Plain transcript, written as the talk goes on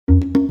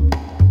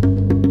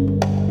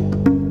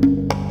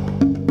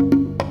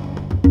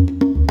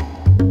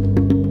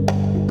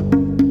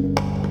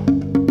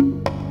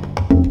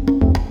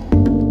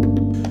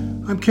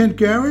Kent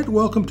Garrett.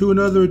 Welcome to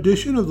another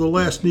edition of The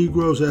Last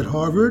Negroes at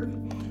Harvard.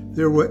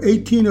 There were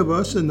 18 of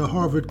us in the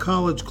Harvard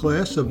College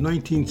class of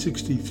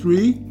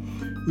 1963.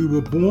 We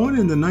were born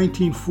in the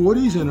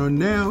 1940s and are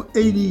now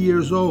 80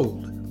 years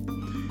old.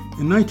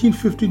 In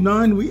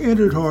 1959, we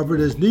entered Harvard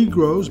as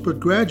Negroes, but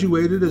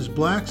graduated as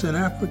Blacks and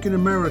African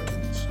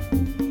Americans.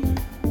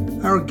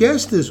 Our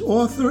guest is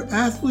author,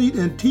 athlete,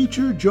 and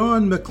teacher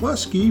John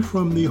McCluskey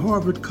from the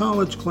Harvard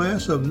College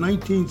class of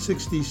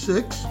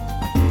 1966.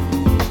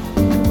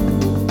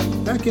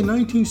 Back in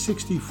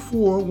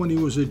 1964, when he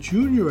was a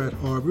junior at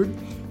Harvard,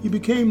 he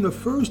became the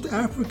first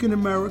African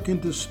American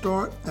to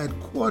start at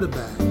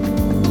quarterback.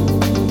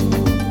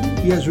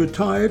 He has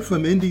retired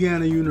from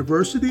Indiana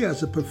University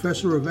as a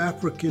professor of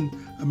African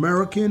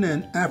American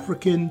and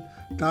African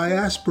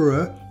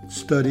diaspora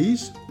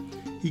studies.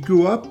 He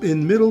grew up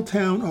in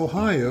Middletown,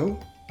 Ohio.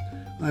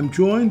 I'm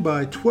joined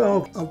by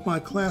 12 of my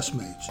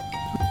classmates.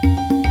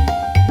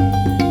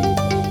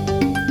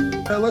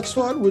 Let's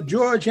start with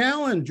George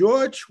Allen.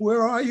 George,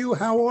 where are you?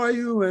 How are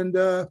you? And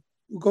we'll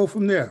go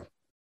from there.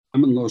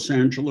 I'm in Los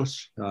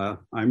Angeles.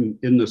 I'm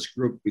in this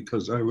group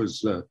because I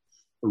was a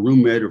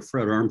roommate of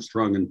Fred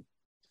Armstrong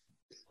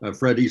and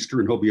Fred Easter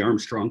and Hobie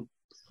Armstrong.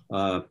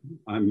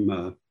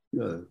 I'm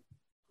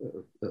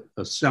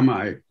a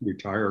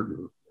semi-retired,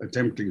 or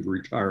attempting to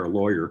retire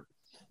lawyer,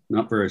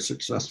 not very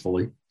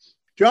successfully.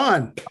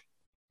 John.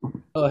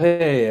 Oh,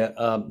 hey,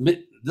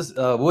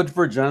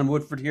 Woodford, John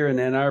Woodford here in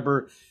Ann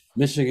Arbor,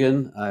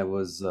 Michigan. I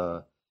was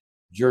a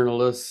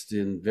journalist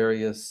in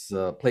various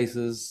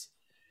places,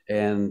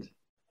 and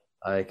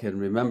I can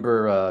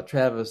remember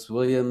Travis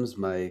Williams,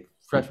 my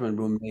freshman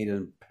roommate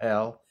and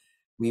pal.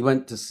 We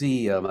went to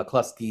see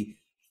McCluskey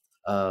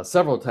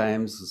several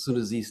times as soon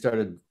as he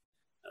started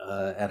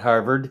at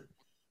Harvard.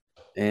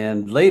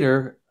 And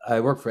later, I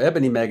worked for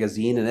Ebony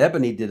magazine, and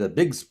Ebony did a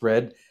big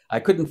spread.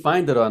 I couldn't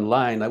find it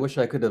online. I wish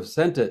I could have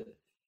sent it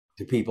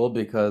to people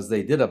because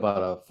they did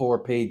about a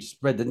 4-page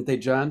spread, didn't they,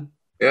 John?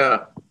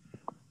 Yeah.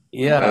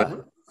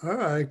 All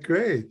right,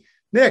 great.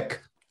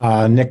 Nick.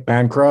 Nick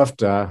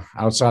Bancroft,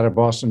 outside of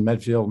Boston,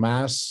 Medfield,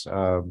 Mass.,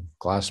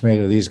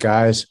 classmate of these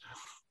guys.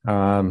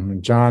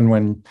 John,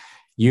 when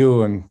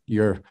you and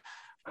your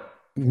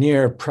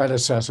near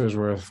predecessors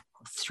were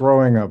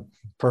throwing a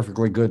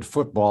perfectly good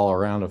football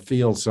around a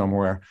field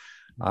somewhere,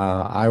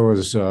 I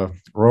was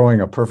rowing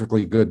a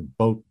perfectly good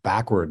boat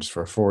backwards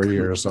for 4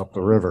 years up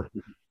the river.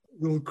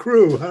 Little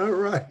crew, all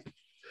right.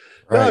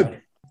 Doug.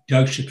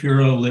 Doug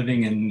Shapiro,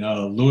 living in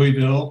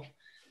Louisville.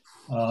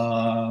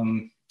 I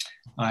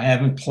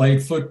haven't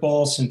played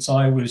football since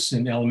I was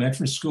in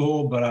elementary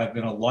school, but I've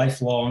been a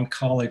lifelong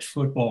college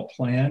football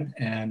fan,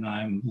 and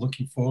I'm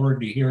looking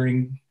forward to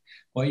hearing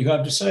what you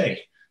have to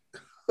say.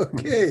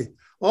 Okay.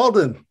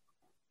 Alden.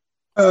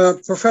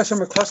 Professor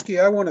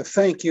McCluskey, I want to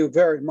thank you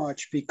very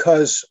much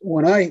because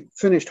when I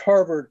finished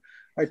Harvard,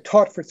 I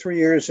taught for 3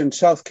 years in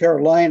South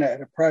Carolina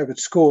at a private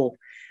school.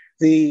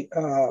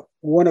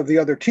 One of the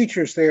other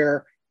teachers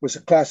there was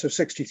a class of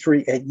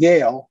 63 at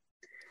Yale.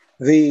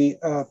 The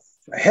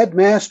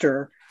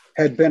headmaster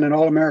had been an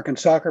All-American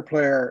soccer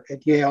player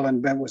at Yale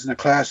and was in a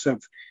class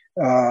of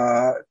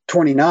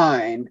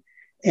 29.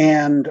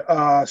 And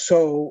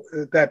so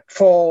that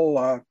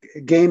fall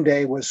game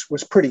day was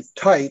pretty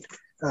tight,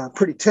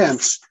 pretty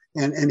tense.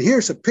 And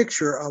here's a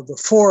picture of the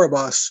four of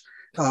us,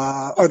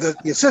 or the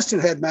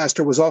assistant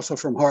headmaster was also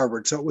from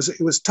Harvard. So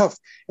it was tough.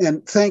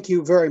 And thank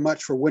you very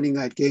much for winning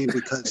that game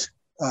because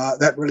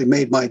that really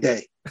made my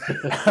day.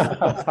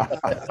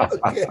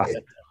 Okay.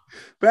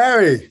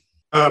 Barry.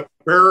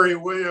 Barry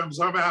Williams.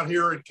 I'm out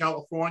here in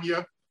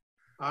California.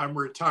 I'm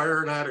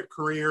retired, had a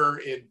career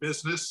in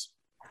business,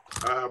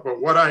 but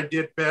what I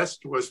did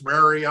best was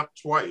marry up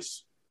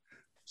twice.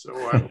 So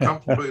I'm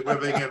comfortably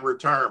living in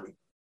retirement.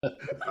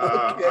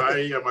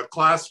 I am a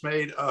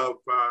classmate of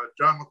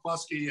John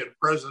McCluskey and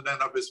president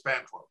of his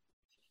fan club.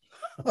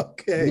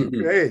 Okay,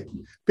 great.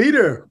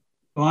 Peter.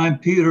 Well, I'm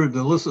Peter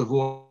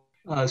DeLisavoy.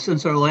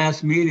 Since our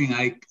last meeting,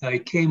 I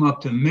came up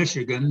to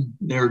Michigan,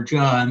 there,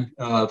 John,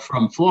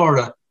 from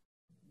Florida.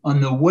 On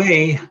the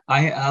way,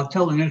 I'll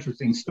tell an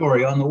interesting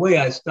story. On the way,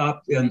 I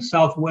stopped in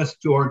Southwest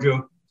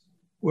Georgia,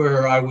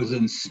 where I was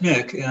in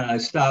SNCC, and I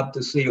stopped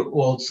to see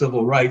old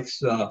civil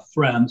rights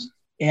friends.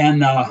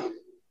 And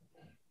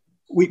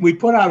we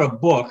put out a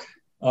book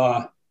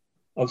of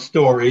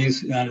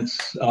stories, and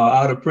it's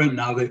out of print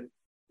now.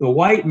 The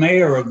white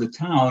mayor of the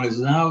town is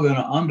now going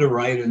to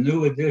underwrite a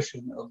new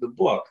edition of the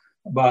book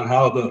about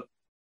how the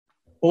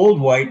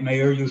old white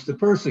mayor used to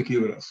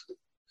persecute us.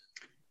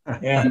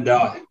 And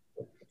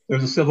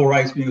there's a civil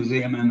rights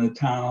museum in the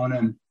town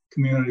and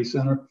community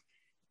center.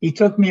 He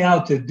took me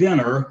out to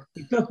dinner.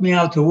 He took me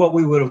out to what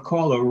we would have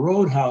called a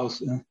roadhouse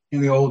in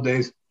the old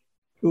days.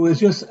 It was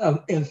just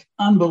an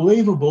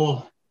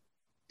unbelievable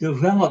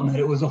development.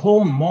 It was a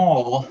whole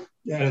mall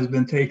that has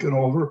been taken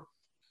over.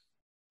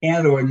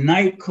 And there were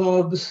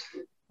nightclubs,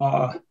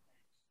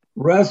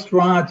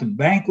 restaurants,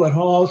 banquet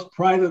halls,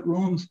 private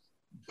rooms,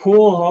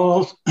 pool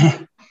halls.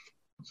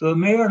 So the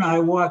mayor and I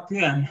walked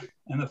in,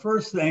 and the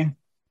first thing,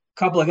 a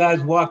couple of guys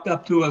walked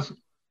up to us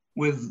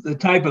with the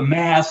type of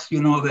masks,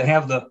 that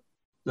have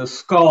the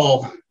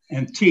skull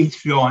and teeth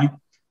showing,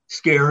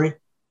 scary.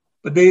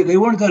 But they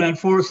weren't going to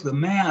enforce the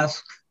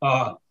mask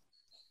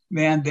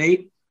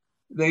mandate.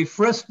 They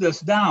frisked us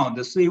down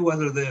to see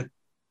whether the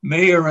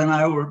mayor and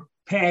I were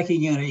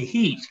packing any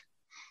heat.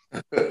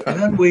 And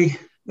then we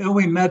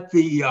met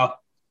the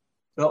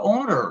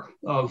owner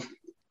of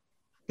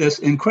this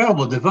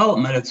incredible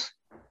development.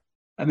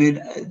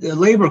 The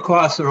labor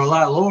costs are a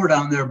lot lower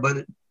down there,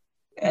 but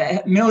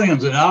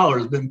millions of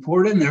dollars been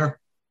poured in there.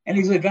 And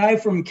he's a guy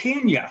from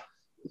Kenya.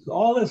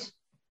 All this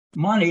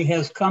money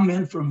has come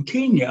in from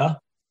Kenya.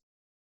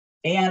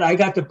 And I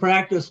got to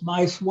practice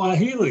my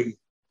Swahili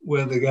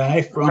with the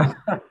guy from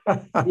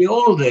the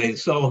old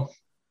days. So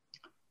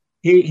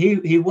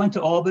he went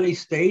to Albany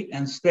State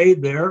and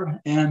stayed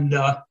there. And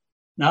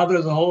now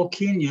there's a whole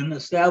Kenyan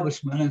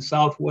establishment in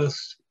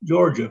Southwest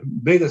Georgia,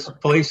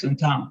 biggest place in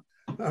town.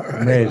 All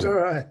right. Amazing. All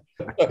right.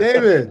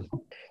 David.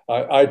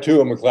 I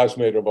too am a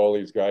classmate of all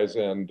these guys.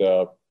 And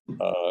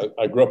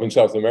I grew up in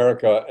South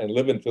America and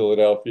live in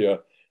Philadelphia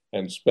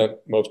and spent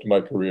most of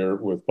my career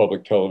with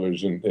public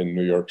television in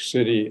New York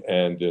City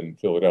and in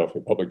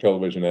Philadelphia, public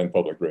television and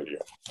public radio.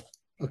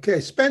 Okay,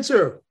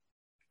 Spencer.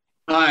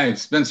 Hi,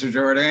 Spencer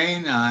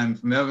Jourdain. I'm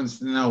from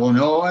Evanston,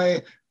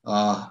 Illinois,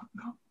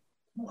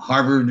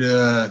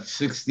 Harvard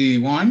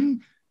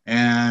 61.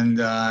 And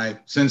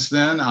since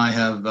then, I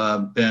have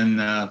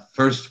been,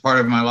 first part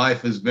of my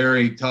life, as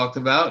Barry talked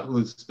about,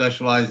 was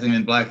specializing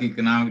in Black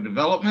economic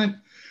development.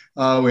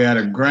 We had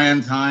a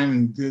grand time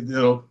and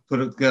put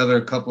together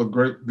a couple of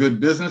good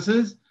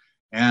businesses.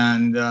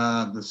 And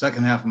the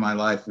second half of my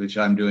life, which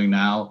I'm doing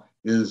now,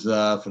 is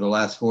for the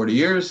last 40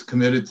 years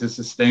committed to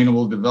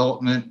sustainable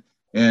development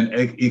and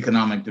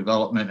economic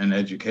development and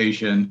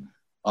education.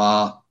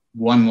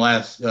 One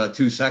last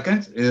 2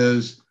 seconds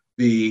is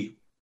the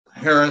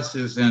Harris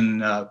is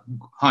in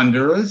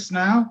Honduras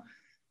now,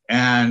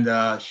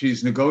 and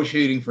she's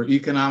negotiating for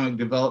economic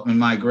development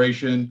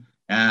migration.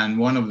 And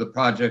one of the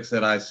projects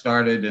that I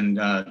started in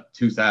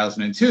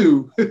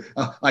 2002,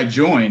 I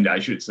joined, I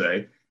should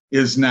say,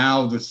 is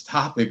now this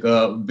topic.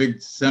 A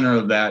big center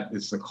of that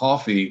is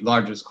the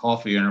largest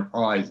coffee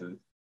enterprise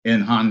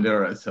in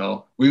Honduras.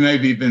 So we may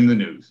be in the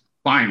news,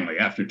 finally,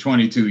 after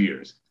 22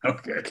 years.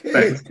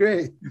 Okay,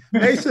 great.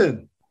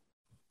 Mason.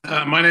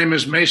 My name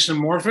is Mason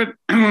Morfitt.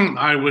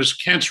 I was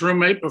Kent's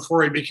roommate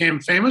before he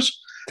became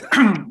famous.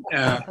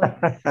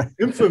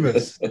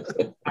 Infamous.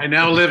 I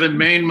now live in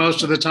Maine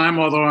most of the time,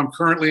 although I'm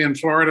currently in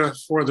Florida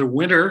for the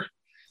winter.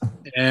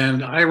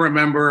 And I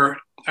remember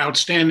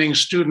outstanding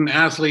student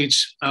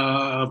athletes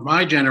of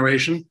my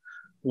generation,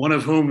 one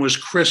of whom was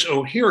Chris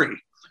O'Heary,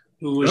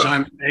 who was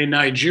a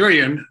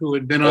Nigerian who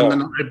had been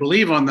I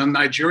believe on the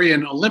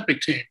Nigerian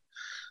Olympic team.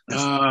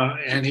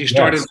 And he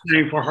started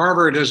playing for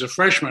Harvard as a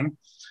freshman.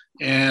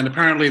 And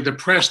apparently the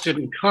press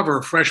didn't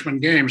cover freshman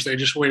games. They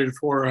just waited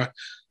for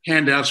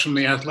handouts from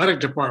the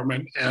athletic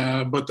department.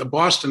 But the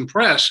Boston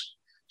Press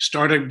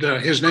started,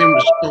 his name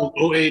was spelled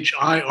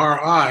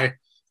O-H-I-R-I.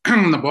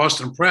 The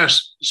Boston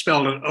Press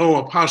spelled it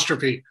O''H-I-R-I,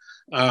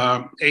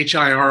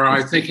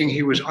 thinking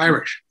he was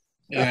Irish.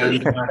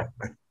 And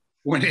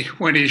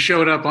when he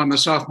showed up on the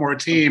sophomore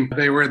team,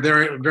 they were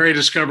very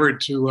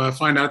discovered to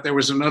find out there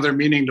was another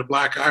meaning to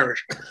Black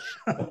Irish.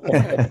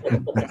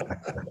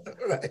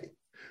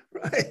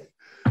 Right.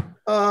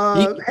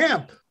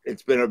 Hamp.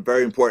 It's been a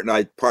very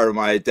important part of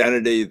my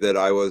identity that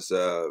I was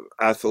an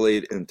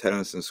athlete in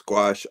tennis and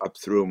squash up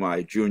through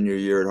my junior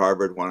year at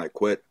Harvard when I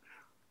quit.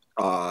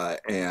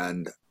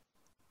 And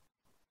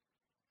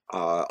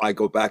I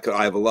go back,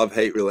 I have a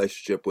love-hate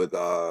relationship with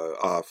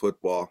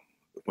football.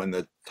 When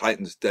the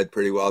Titans did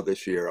pretty well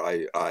this year,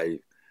 I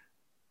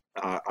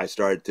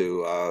started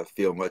to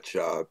feel much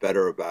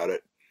better about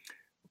it.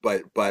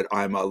 But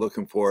I'm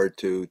looking forward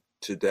to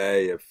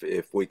today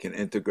if we can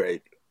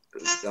integrate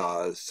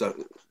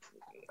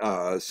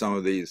some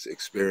of these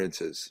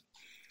experiences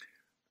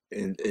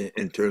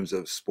in terms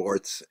of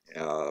sports,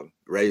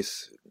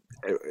 race,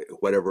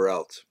 whatever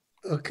else.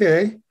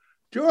 Okay,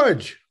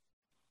 George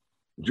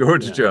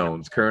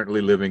Jones, currently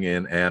living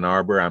in Ann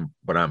Arbor,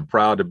 but I'm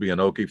proud to be an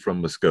Okie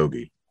from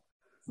Muskogee.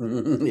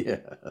 Yeah.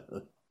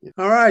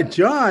 All right,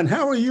 John,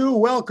 how are you?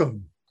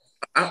 Welcome.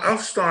 I'll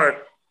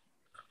start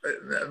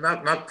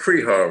not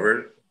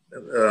pre-Harvard,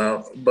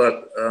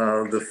 but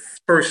the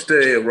first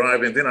day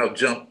arriving, then I'll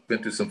jump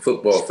into some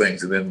football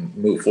things and then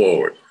move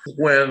forward.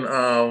 When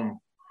I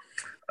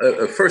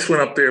first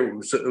went up there, it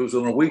was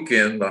on a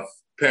weekend. My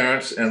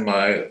parents and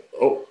my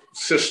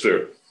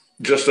sister,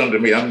 just under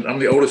me. I'm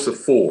the oldest of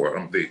four.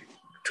 I'm the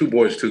 2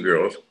 boys, 2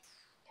 girls.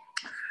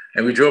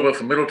 And we drove up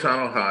from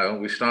Middletown, Ohio.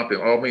 We stopped in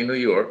Albany, New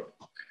York.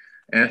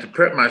 And to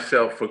prep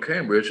myself for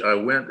Cambridge, I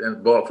went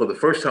and bought, for the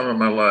first time in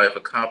my life,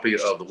 a copy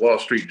of the Wall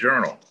Street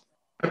Journal.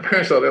 My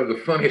parents thought that was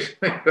the funniest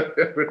thing I've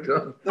ever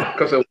done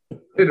because I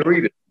didn't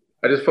read it.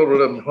 I just folded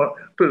it up and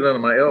put it under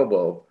my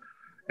elbow.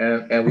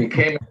 And we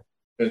came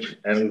in,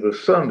 and it was a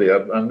Sunday. I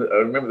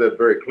remember that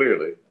very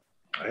clearly.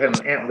 I had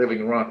an aunt living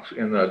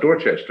in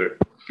Dorchester.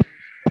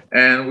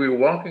 And we were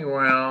walking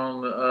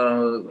around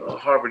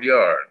Harvard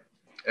Yard.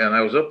 and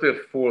I was up there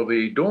for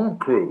the dorm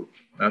crew.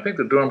 I think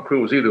the dorm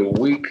crew was either a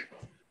week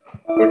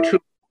or two.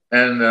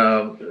 And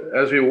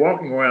as we were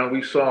walking around,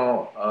 we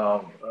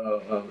saw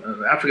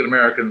an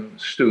African-American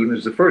student.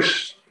 He's the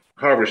first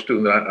Harvard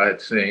student that I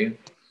had seen.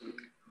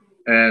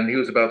 And he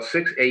was about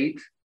 6'8".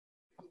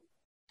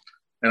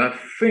 And I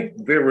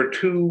think there were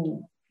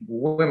two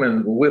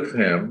women with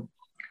him.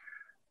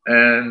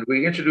 And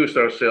we introduced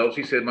ourselves.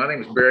 He said, "My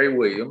name is Barry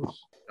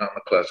Williams, John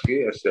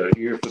McCluskey." I said, "Are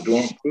you here for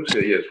dorm crew?" He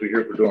said, "Yes, we're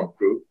here for dorm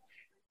crew."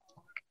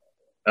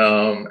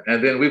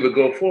 And then we would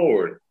go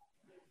forward.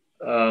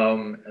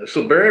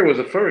 So Barry was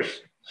the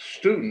first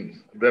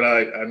student that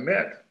I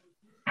met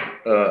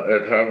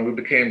at Harvard. We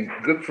became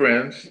good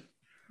friends.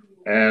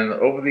 And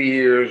over the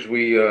years,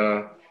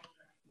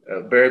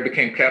 Barry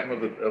became captain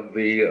of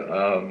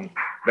the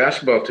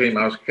basketball team.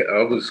 I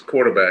was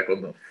quarterback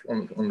on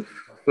the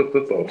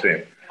football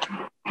team.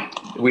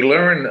 We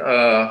learned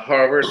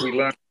Harvard. We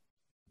learned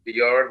the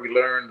yard. We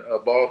learned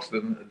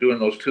Boston during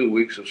those 2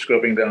 weeks of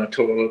scrubbing down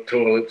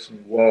toilets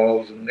and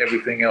walls and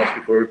everything else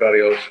before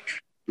everybody else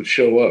would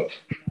show up.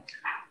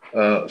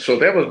 So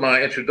that was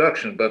my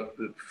introduction. But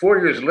 4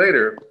 years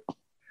later,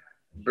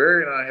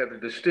 Barry and I had the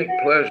distinct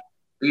pleasure of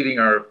leading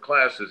our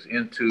classes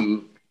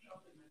into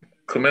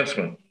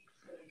commencement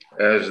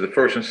as the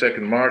first and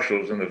second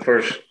marshals and the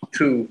first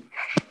two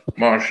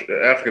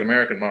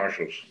African-American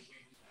marshals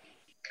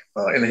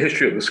in the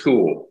history of the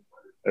school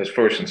as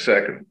first and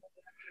second.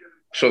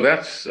 So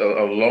that's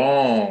a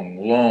long,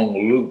 long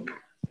loop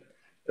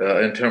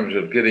in terms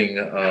of getting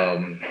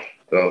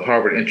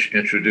Harvard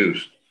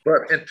introduced.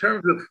 But in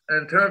terms of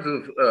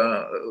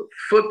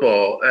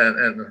football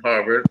and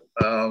Harvard,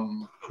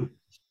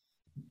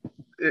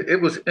 it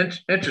was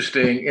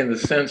interesting in the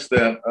sense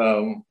that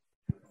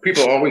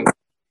people always,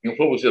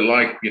 what was it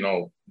like,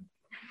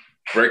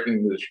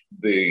 breaking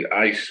the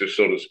ice, or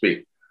so to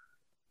speak.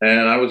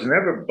 And I was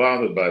never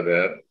bothered by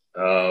that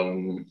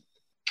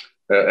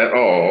at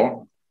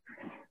all.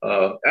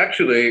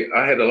 Actually,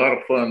 I had a lot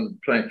of fun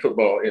playing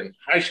football in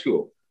high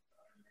school,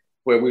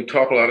 where we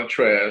talk a lot of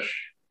trash.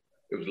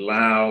 It was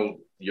loud.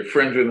 Your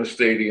friends are in the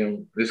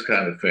stadium, this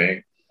kind of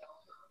thing.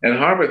 And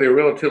Harvard, they're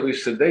relatively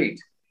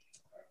sedate.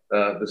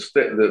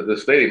 The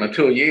stadium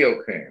until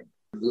Yale came.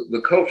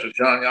 The coach was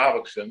John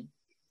Yalvickson,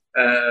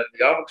 and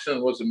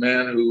Yalvickson was a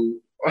man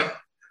who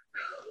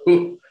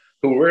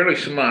rarely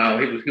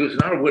smiled. He was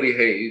not a Woody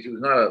Hayes. He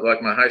was not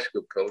like my high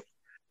school coach.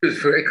 He was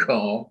very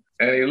calm,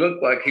 and he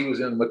looked like he was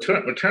in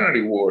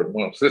maternity ward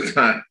most of the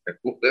time,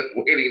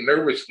 waiting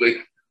nervously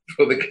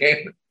for the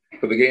game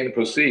to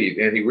proceed.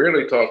 And he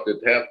rarely talked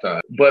at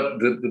halftime. But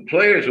the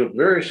players were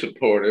very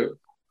supportive.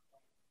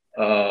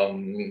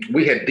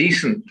 We had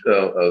decent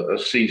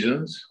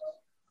seasons.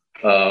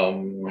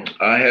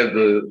 I had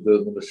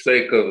the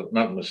mistake of,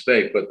 not the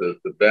mistake, but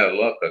the bad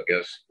luck, I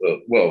guess.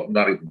 Well,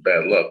 not even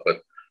bad luck,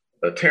 but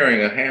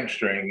tearing a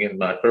hamstring in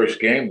my first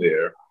game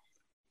there,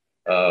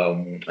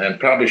 and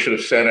probably should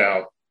have sat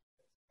out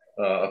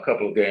a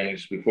couple of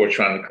games before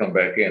trying to come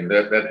back in.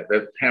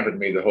 That hampered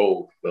me the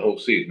whole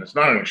season. It's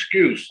not an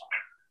excuse,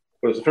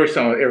 but it's the first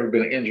time I've ever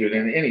been injured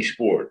in any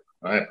sport.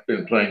 I've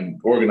been playing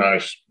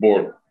organized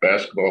sport,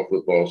 basketball,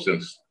 football,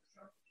 since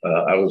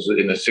I was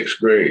in the 6th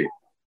grade.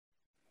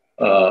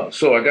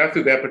 So I got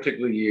through that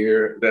particular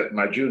year,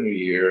 my junior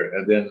year,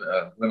 and then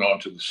went on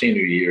to the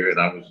senior year, and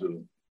I was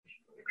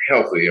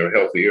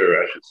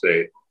healthier, I should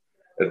say,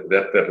 at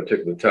that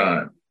particular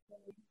time.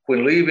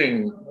 When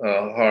leaving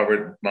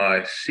Harvard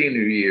my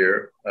senior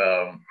year,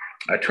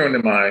 I turned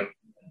in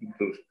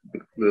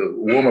the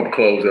warm-up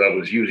clothes that I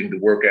was using to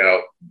work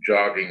out,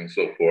 jogging and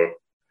so forth,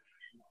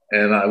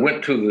 and I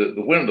went to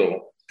the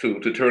window to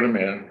turn them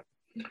in.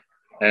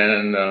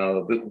 And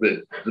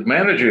the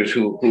managers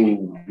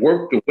who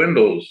worked the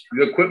windows,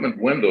 the equipment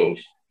windows,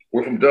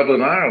 were from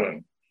Dublin,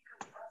 Ireland.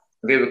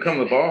 They would come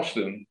to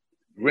Boston,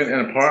 rent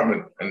an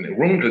apartment and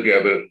room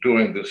together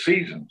during the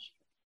seasons.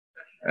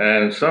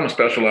 And some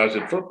specialized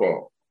in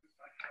football.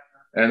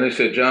 And they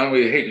said, "John,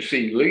 we hate to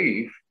see you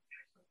leave.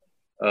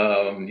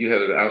 You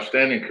had an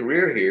outstanding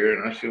career here."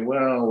 And I said,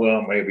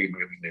 well, maybe.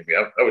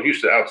 I was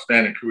used to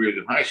outstanding careers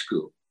in high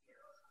school.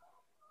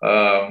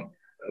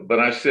 But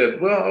I said,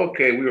 well,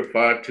 okay, we were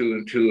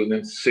 5-2-2 and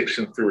then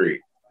 6-3.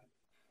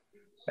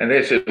 And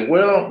they said,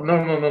 well,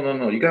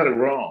 no, you got it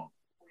wrong.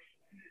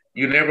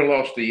 You never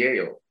lost to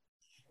Yale.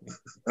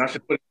 And I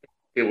said,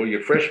 well,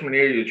 your freshman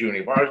year, your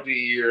junior varsity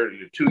year,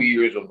 your 2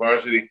 years of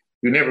varsity,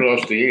 you never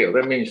lost to Yale.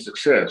 That means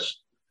success.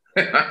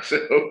 And I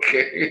said,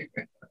 okay.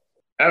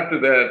 After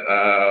that,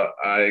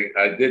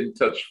 I didn't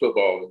touch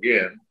football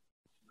again.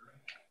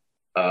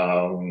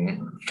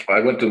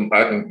 I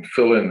can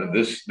fill in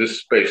this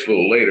space a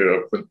little later.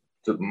 I went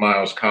to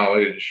Miles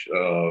College. I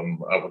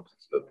went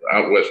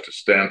out west to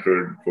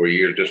Stanford for a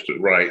year just to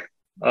write.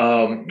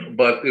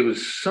 But it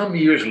was some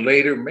years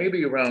later,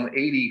 maybe around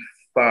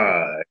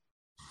 85.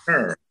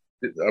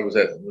 I was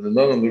at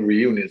none of the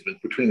reunions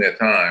between that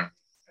time.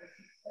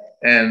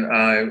 And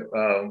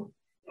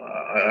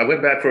I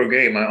went back for a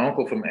game. My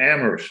uncle from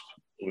Amherst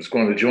was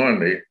going to join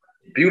me.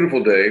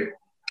 Beautiful day.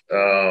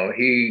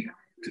 He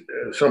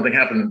something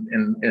happened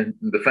in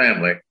the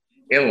family,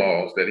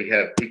 in-laws, that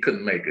he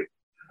couldn't make it.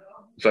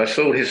 So I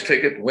sold his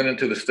ticket, went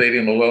into the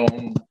stadium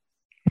alone,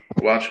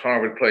 watched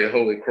Harvard play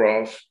Holy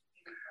Cross,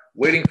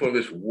 waiting for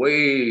this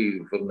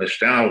wave of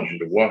nostalgia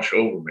to wash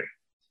over me,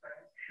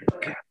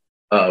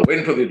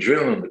 waiting for the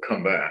adrenaline to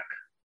come back.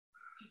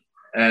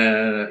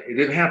 And it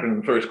didn't happen in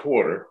the first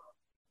quarter.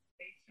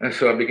 And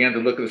so I began to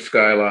look at the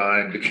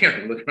skyline,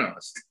 began to look around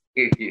the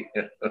stadium,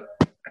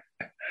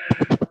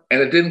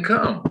 and it didn't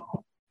come.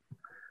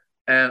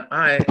 And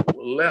I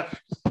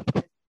left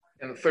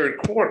in the third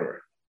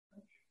quarter.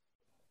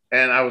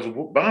 And I was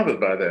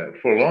bothered by that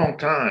for a long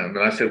time.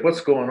 And I said,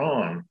 what's going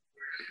on?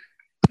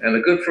 And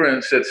a good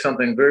friend said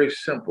something very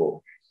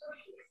simple.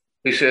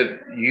 He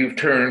said, you've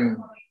turned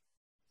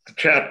the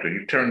chapter,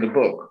 you've turned the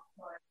book,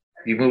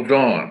 you moved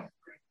on.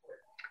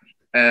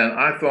 And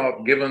I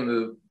thought,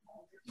 given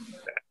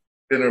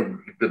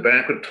the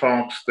banquet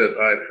talks that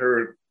I'd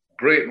heard,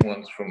 great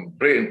ones from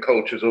brilliant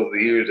coaches over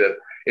the years, that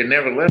it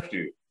never left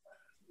you,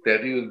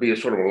 that you would be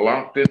sort of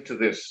locked into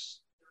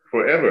this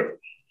forever.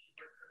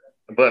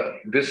 But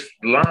this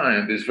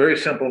line, this very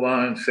simple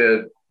line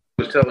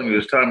was telling you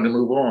it's time to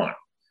move on.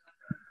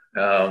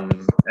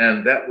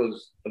 And that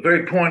was a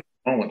very poignant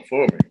moment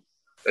for me.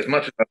 As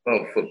much as I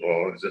love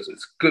football, as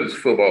good as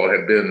football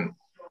had been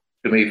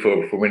to me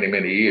for many,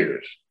 many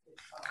years.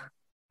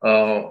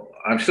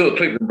 I'm still a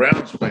Cleveland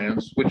Browns fan,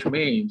 which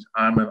means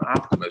I'm an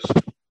optimist.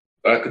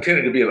 I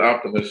continue to be an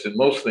optimist in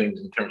most things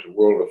in terms of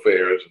world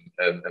affairs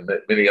and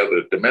many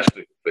other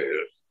domestic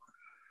affairs.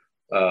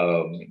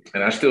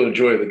 And I still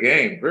enjoy the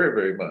game very,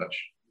 very much.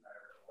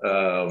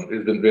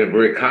 It's been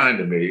very kind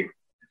to me.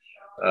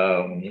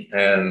 I've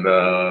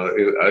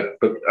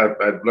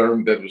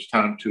learned that it was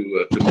time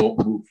to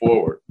move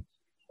forward.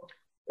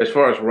 As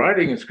far as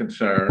writing is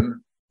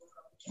concerned,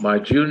 my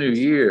junior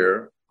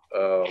year,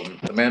 a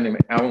man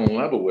named Alan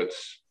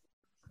Lebowitz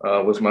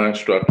was my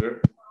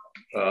instructor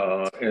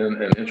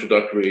in an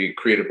introductory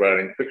creative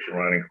writing, fiction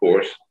writing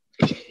course.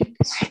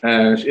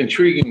 And it's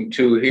intriguing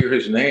to hear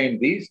his name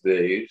these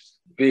days,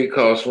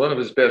 because one of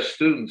his best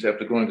students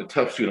after going to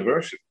Tufts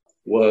University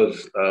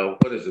was,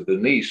 the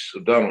niece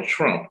of Donald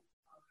Trump.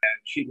 And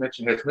she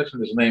has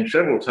mentioned his name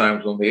several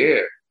times on the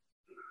air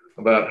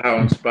about how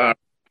inspired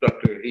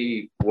instructor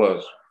he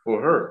was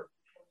for her.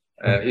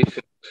 And he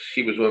said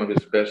she was one of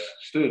his best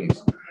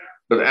students.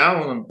 But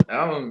Alan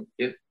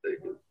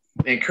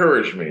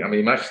encouraged me. I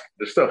mean,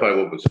 the stuff I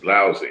wrote was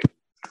lousy,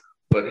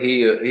 but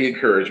he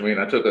encouraged me, and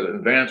I took an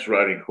advanced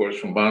writing course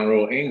from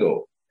Monroe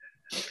Engel,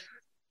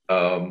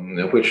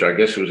 in which I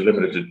guess it was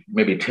limited to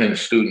maybe 10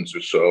 students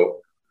or so.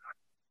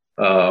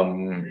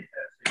 And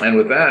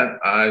with that,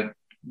 I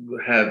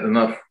had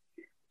enough,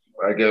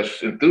 I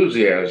guess,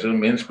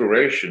 enthusiasm,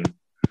 inspiration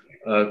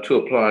to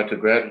apply to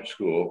graduate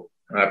school.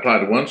 And I applied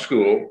to one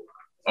school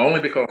only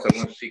because I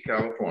wanted to see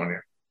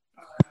California.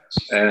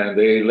 And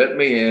they let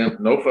me in,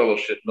 no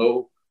fellowship,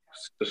 no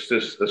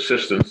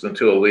assistance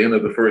until the end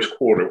of the first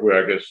quarter,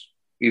 where I guess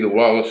either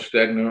Wallace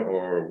Stegner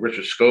or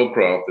Richard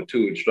Scowcroft, the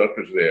two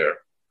instructors there,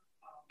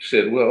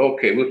 said, well,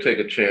 okay, we'll take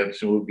a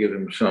chance and we'll give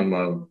him some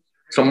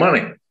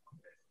money.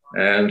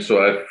 And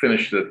so I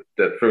finished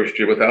that first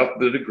year without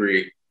the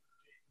degree,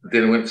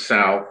 then went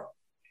south,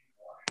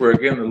 where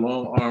again, the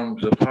long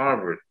arms of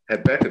Harvard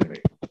had beckoned me.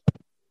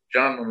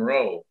 John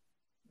Monroe,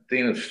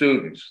 dean of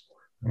students,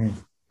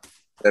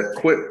 had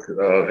quit,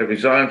 had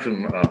resigned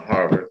from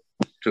Harvard,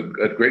 took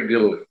a great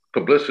deal of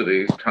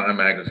publicity, Time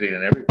magazine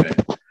and everything,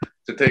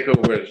 to take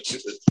over as,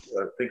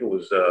 I think it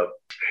was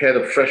head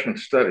of freshman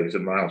studies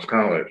at Miles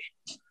College.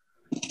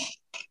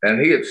 And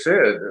he had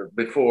said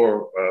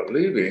before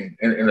leaving,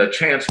 in a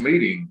chance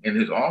meeting in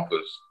his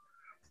office,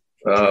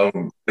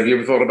 have you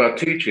ever thought about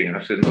teaching?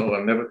 I said, no,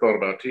 I've never thought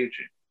about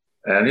teaching.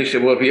 And he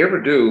said, well, if you ever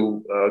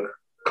do,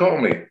 call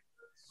me.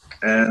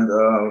 And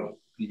I'll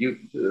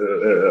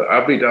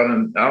be down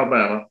in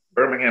Alabama,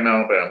 Birmingham,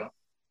 Alabama,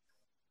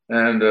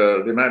 and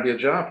there might be a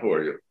job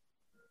for you.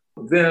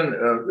 Then,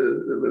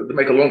 to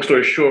make a long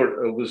story short,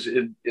 I was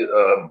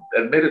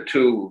admitted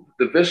to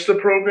the VISTA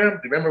program.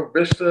 Do you remember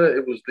VISTA?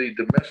 It was the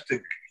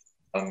domestic.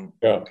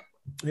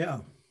 Yeah.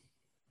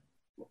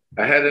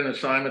 I had an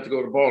assignment to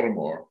go to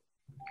Baltimore.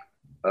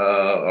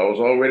 I was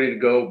all ready to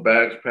go,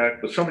 bags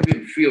packed, but something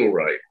didn't feel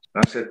right.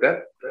 And I said,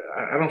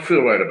 I don't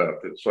feel right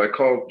about this. So I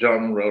called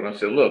John Monroe and I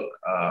said, look,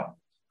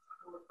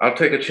 I'll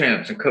take a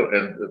chance and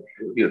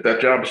if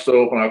that job is still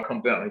open, I'll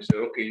come down. He said,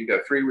 okay, you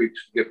got 3 weeks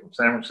to get from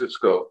San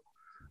Francisco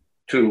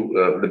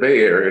to the Bay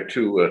Area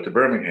to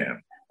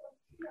Birmingham.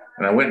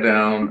 And I went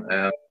down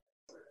and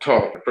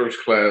taught the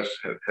first class,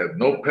 had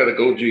no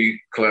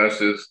pedagogy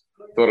classes,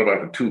 thought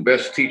about the two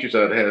best teachers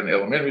I'd had in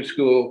elementary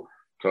school,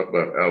 talked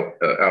about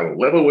Al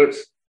Lebowitz.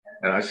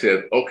 And I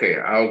said, okay,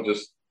 I'll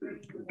just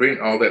bring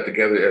all that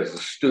together as a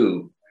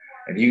stew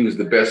and use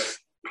the best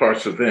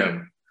parts of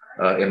them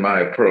in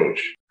my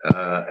approach.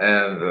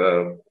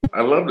 And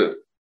I loved it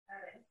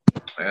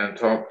and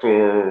taught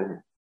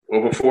for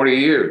over 40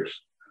 years,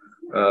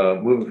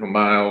 moving from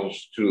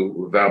Miles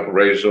to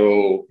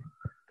Valparaiso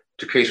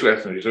to Case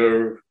Western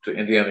Reserve, to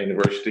Indiana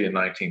University in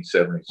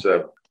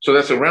 1977. So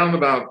that's a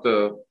roundabout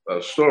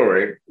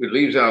story. It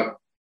leaves out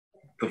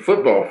the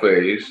football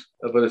phase,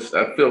 but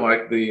I feel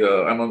like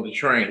I'm on the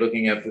train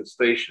looking at the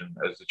station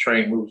as the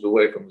train moves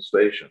away from the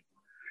station.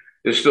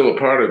 It's still a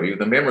part of you.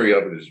 The memory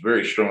of it is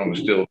very strong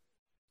still,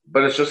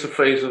 but it's just a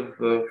phase of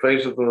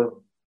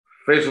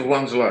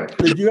one's life.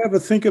 Did you ever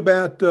think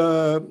about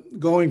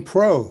going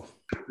pro?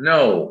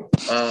 No,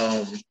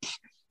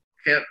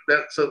 can't.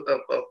 That's in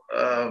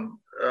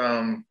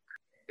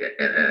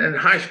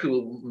high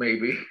school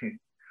maybe,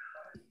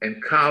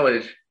 in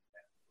college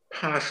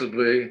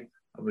possibly.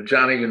 I'm a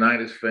Johnny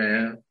Unitas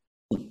fan,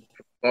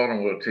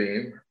 Baltimore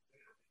team.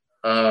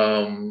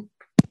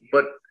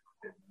 But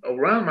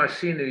around my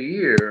senior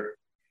year,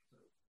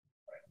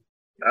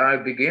 I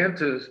began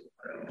to,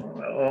 I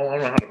don't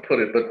know how to put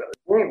it, but the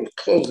world was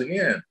closing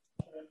in.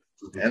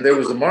 And there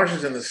was the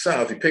marches in the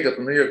South. You pick up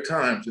the New York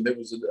Times, and there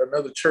was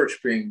another church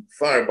being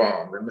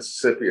firebombed in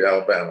Mississippi,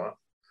 Alabama.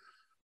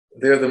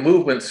 There are the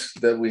movements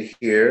that we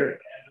hear.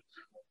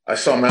 I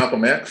saw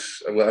Malcolm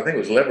X, well, I think it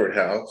was Leverett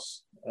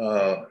House,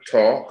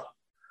 talk.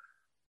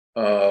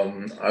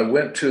 I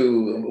went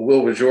to,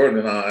 Wilbur Jordan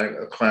and I,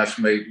 a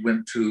classmate,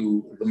 went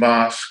to the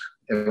mosque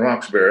in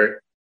Roxbury,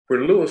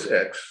 where Lewis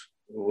X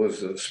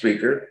was a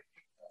speaker.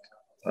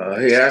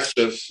 He asked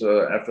us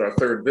after our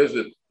third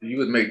visit, you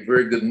would make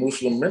very good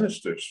Muslim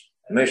ministers,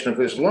 Nation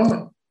of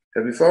Islam.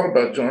 Have you thought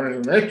about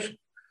joining the nation?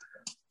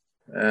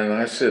 And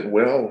I said,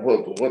 well,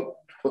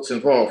 what's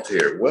involved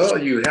here? Well,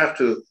 you have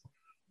to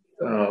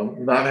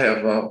not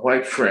have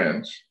white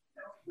friends,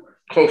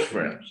 close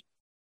friends.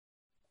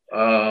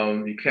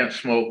 You can't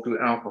smoke, do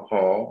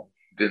alcohol.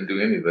 Didn't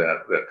do any of that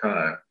at that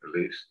time, at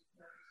least.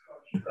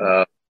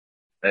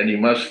 And you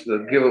must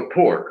give up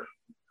pork.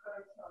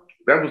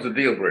 That was a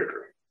deal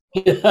breaker.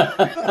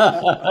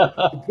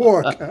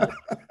 Pork.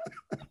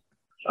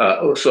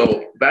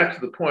 So back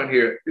to the point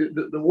here,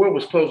 the world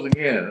was closing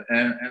in,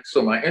 and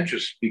so my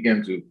interest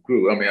began to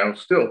grow. I mean, I was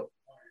still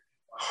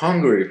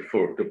hungry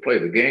to play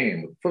the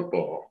game of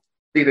football.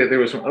 See that there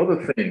were some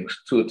other things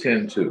to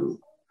attend to.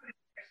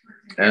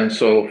 And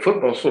so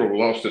football sort of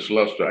lost its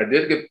luster. I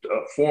did get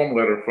a form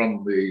letter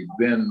from the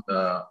then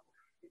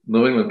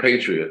New England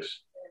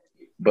Patriots,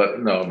 but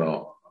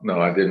no,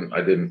 I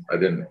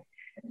didn't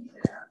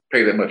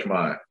pay that much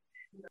mind.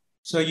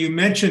 So you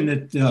mentioned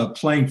that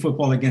playing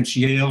football against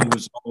Yale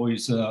was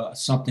always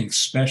something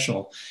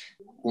special.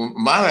 Well,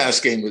 my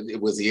last game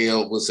with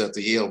Yale was at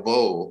the Yale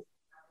Bowl,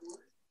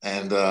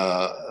 and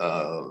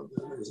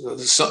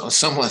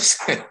someone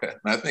said,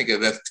 and I think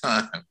at that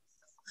time,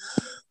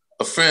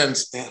 a friend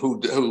who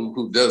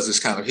does this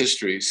kind of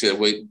history said,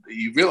 "Wait,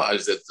 you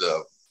realize that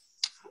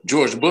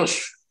George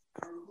Bush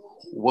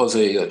was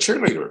a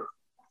cheerleader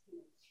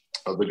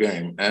of the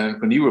game, and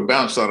when you were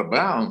bounced out of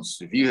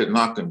bounds, if you had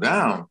knocked him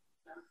down,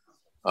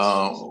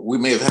 we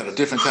may have had a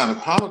different kind of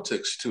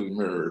politics to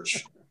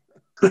emerge."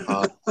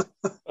 I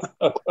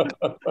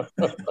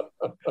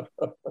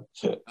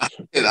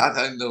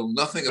know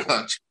nothing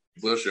about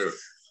Bush or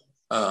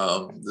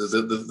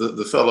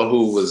the fellow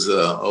who was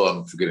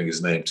I'm forgetting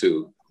his name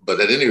too. But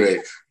at any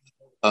rate,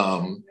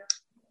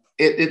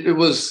 it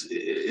was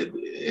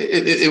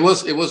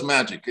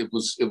magic. It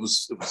was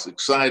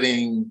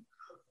exciting.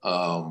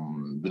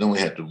 We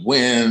had to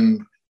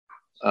win.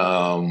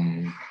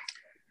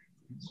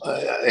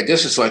 I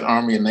guess it's like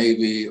Army and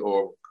Navy,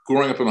 or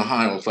growing up in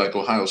Ohio, it's like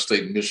Ohio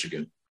State and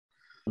Michigan.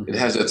 It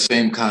has that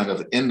same kind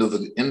of end of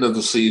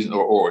the season,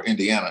 or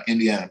Indiana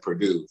and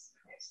Purdue.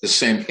 The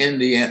same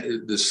end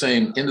of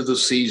the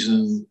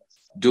season.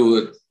 Do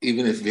it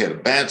even if you had a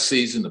bad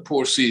season, a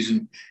poor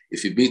season.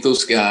 If you beat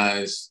those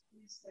guys,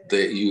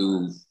 that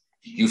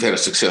you've had a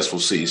successful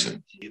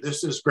season.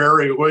 This is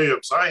Barry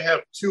Williams. I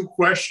have two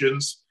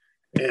questions,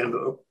 and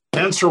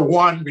answer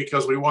one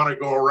because we want to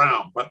go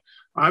around. But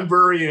I'm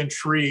very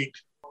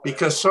intrigued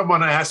because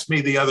someone asked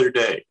me the other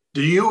day,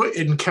 did you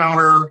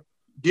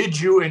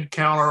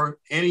encounter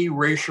any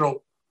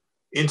racial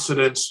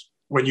incidents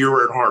when you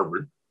were at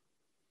Harvard?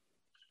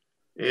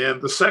 And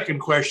the second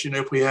question,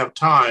 if we have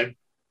time,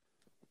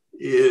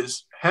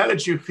 is how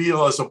did you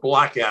feel as a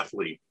Black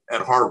athlete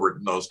at Harvard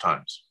in those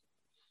times?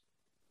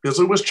 Because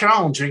it was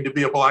challenging to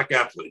be a Black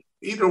athlete,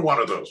 either one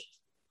of those.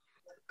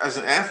 As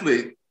an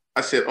athlete, I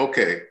said,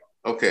 okay.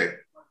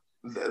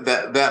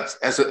 That's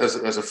as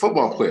a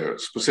football player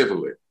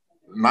specifically,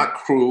 not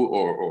crew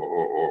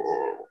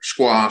or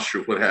squash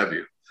or what have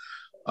you.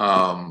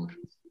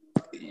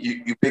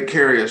 You may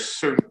carry a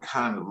certain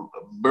kind of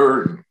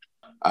burden.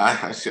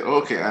 I said,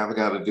 okay, I've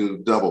got to do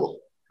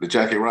double. The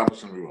Jackie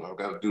Robinson rule. I've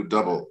got to do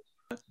double.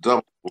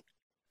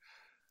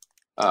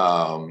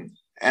 And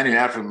you're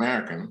African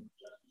American,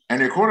 and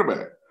you're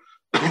quarterback.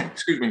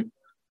 Excuse me.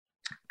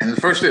 And the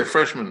first day of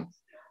freshman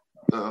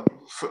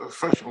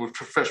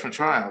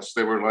tryouts,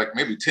 there were like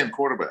maybe 10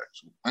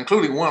 quarterbacks,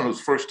 including one who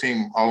was first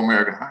team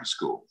All-American high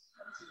school.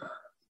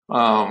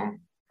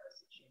 And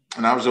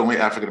I was the only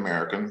African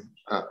American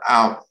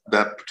out for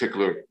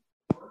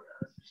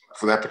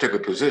that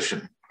particular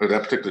position, or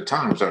that particular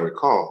time, as I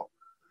recall.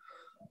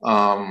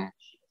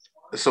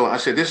 So I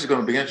said, this is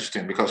going to be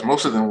interesting because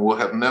most of them will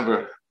have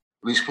never,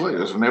 these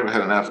players have never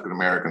had an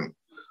African-American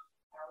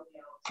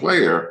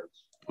player,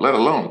 let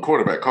alone the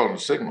quarterback calling the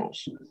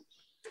signals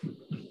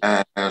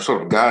and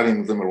sort of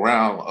guiding them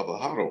around of a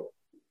huddle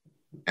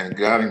and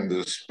guiding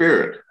the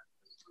spirit.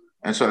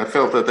 And so I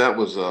felt that that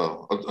was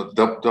a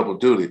double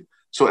duty.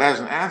 So as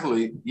an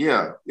athlete,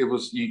 yeah, it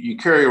was, you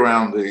carry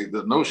around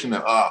the notion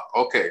that,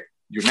 okay,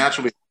 you're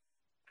naturally,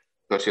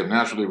 because you have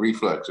naturally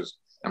reflexes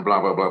and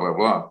blah, blah, blah, blah,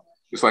 blah.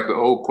 It's like the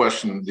old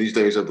question these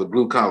days of the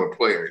blue collar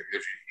player.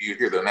 If you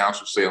hear the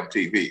announcer say on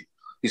TV,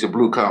 he's a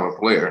blue collar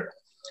player,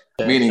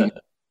 meaning an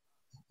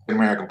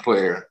American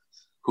player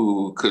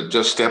who could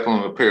just step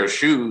on a pair of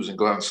shoes and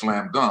go out and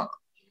slam dunk,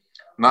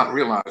 not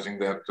realizing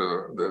that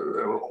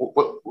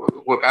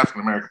what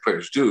African American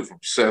players do, from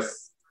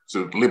Seth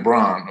to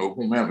LeBron or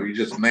whomever, you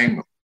just name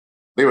them.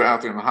 They were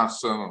out there in the hot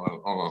sun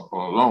on a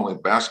lonely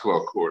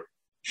basketball court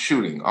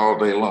shooting all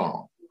day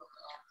long.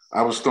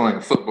 I was throwing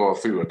a football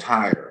through a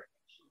tire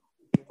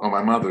on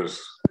my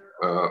mother's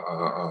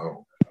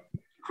hang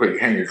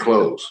your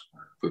clothes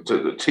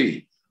to the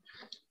tee.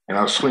 And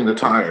I was swinging the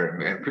tire,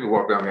 and people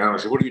walk down the aisle and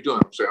say, "What are you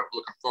doing?" I'm saying,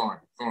 "Look, I'm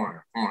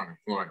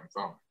throwing."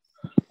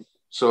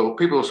 So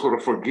people sort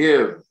of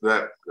forget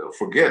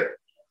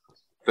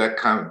that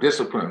kind of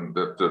discipline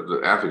that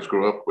the athletes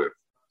grow up with.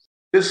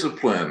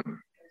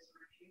 Discipline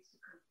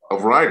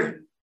of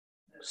writing,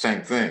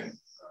 same thing.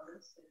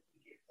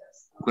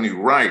 When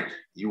you write,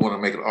 you want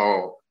to make it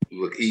all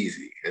look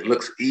easy. It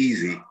looks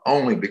easy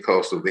only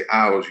because of the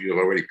hours you've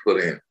already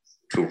put in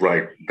to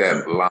write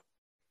that line,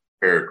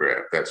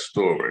 paragraph, that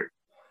story.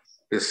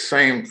 The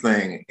same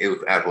thing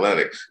with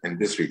athletics in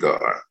this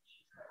regard,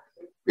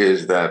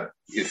 is that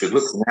if it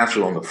looks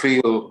natural on the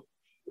field,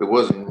 it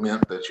wasn't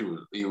meant that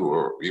you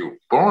were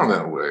born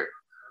that way,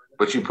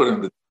 but you put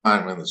in the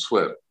time and the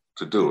sweat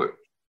to do it.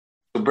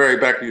 So Barry,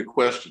 back to your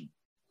question,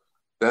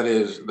 that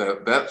is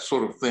that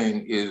sort of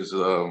thing is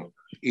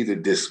either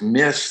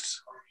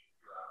dismissed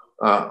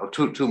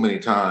too many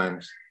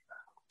times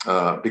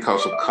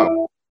because of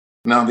color.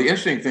 Now, the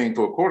interesting thing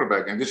for a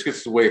quarterback, and this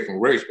gets away from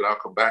race, but I'll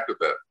come back to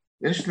that.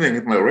 The interesting thing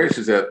with my race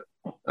is that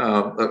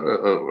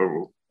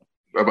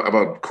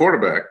about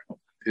quarterback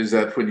is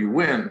that when you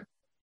win,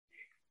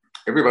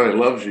 everybody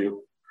loves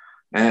you,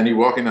 and you're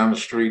walking down the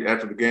street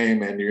after the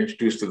game and you're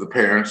introduced to the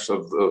parents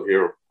of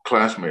your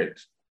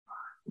classmates.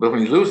 But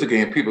when you lose the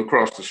game, people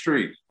cross the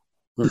street.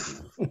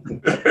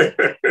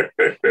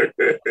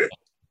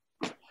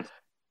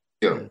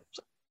 Yeah,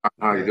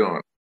 how you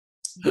doing?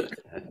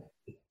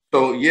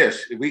 So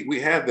yes, we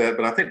had that,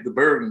 but I think the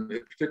burden,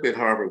 particularly at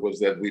Harvard, was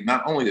that we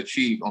not only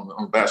achieved on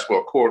the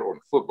basketball court or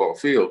the football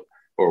field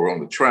or on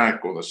the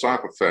track or the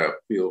soccer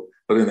field,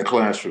 but in the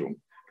classroom,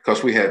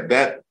 because we had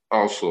that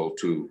also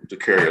to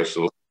carry us.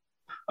 So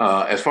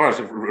as far as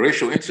the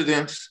racial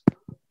incidents,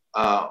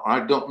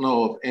 I don't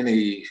know of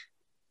any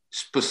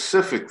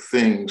specific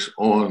things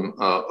on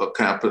a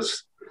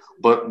campus,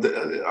 but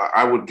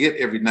I would get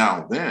every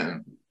now and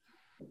then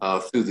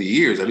through the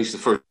years, at least the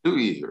first 2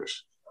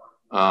 years,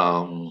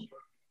 the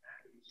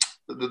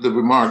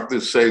remark to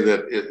say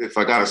that if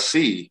I got a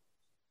C,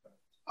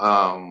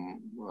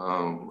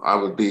 I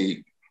would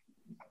be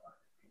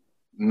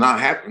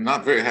not happy,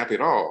 not very happy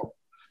at all.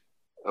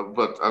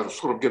 But I would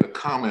sort of get a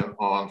comment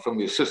from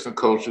the assistant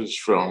coaches,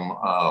 from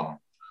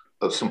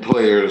some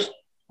players.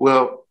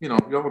 Well,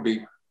 y'all would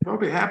be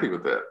happy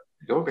with that.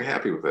 Y'all would be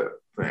happy with that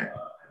thing,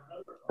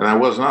 and I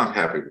was not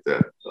happy with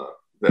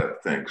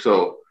that thing.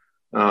 So.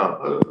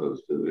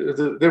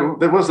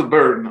 There was a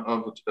burden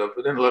of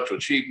intellectual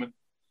achievement.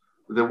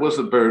 There was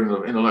a burden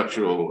of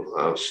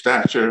intellectual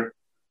stature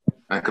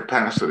and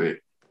capacity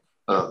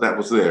that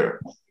was there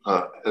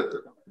all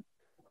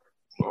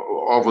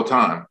the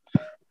time.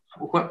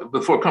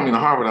 Before coming to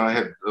Harvard,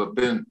 I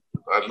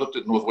looked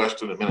at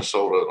Northwestern and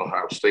Minnesota and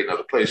Ohio State and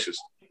other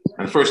places.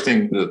 And the first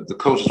thing the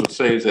coaches would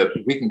say is that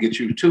we can get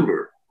you a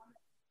tutor.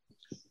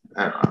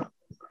 And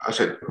I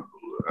said,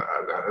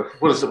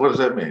 what does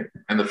that mean?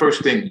 And the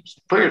first thing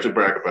players would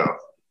brag about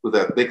was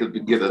that they could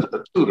get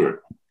a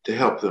tutor to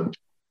help them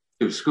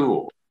through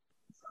school.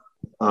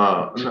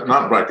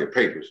 Not write their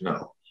papers,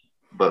 no,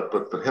 but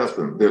help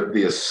them.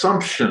 The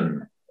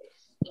assumption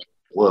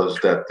was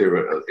that they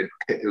were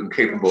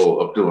incapable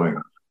of doing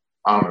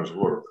honors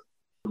work,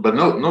 but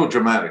no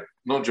dramatic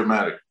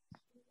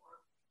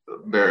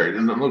Barry,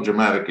 no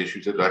dramatic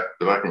issues that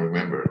I can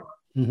remember.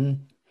 Mm-hmm.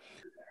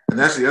 And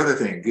that's the other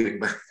thing, getting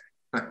back.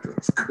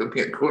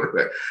 Being a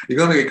quarterback, you're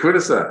going to get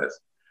criticized,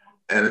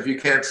 and if you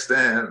can't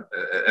stand,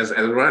 as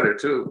a writer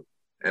too,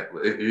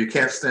 if you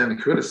can't stand the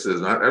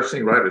criticism, I've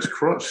seen writers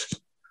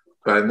crushed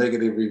by a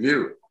negative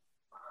review.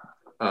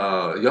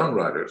 Young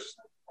writers,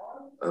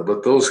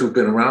 but those who've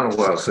been around a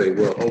while say,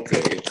 "Well,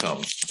 okay, it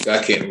comes.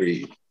 I can't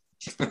read."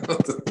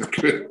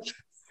 The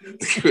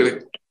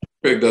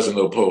critic doesn't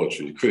know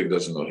poetry. The critic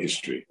doesn't know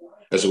history.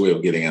 That's a way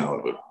of getting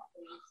out of it.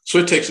 So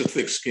it takes a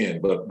thick skin,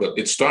 but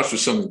it starts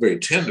with something very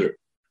tender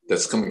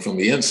that's coming from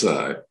the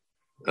inside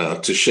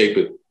to shape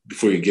it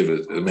before you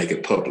make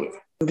it public.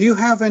 Do you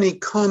have any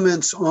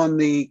comments on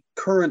the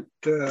current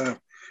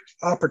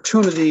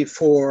opportunity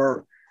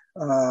for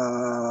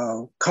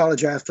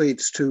college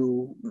athletes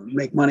to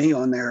make money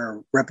on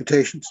their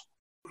reputations?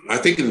 I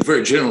think in a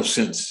very general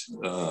sense,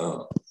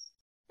 but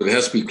it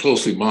has to be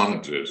closely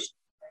monitored.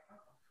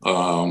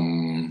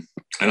 And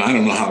I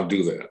don't know how to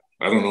do that.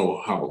 I don't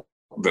know how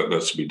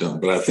that should be done.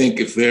 But I think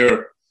if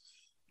they're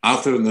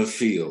out there in the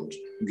field,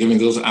 giving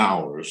those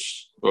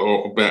hours,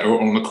 or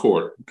on the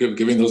court,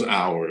 giving those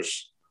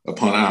hours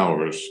upon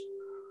hours,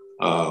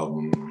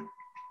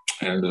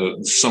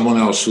 and someone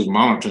else who's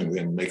monitoring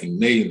them, making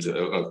millions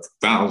of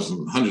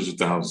thousands, hundreds of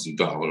thousands of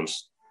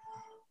dollars,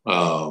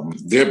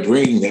 they're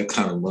bringing that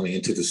kind of money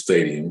into the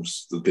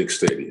stadiums, the big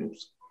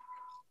stadiums,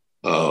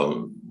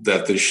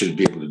 that they should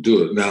be able to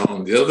do it. Now,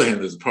 on the other hand,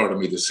 there's a part of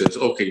me that says,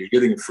 okay, you're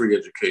getting a free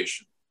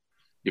education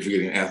if you're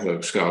getting an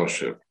athletic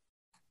scholarship.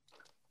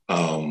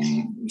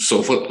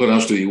 So what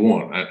else do you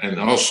want? And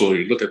also,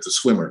 you look at the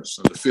swimmers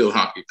and the field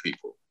hockey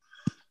people.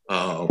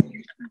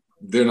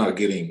 They're not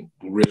getting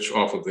rich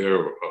off of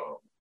their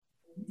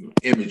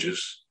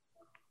images.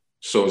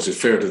 So is it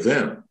fair to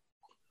them?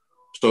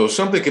 So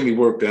something can be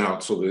worked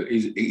out so that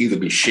it either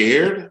be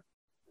shared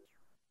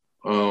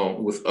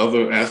with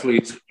other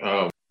athletes.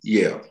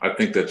 Yeah, I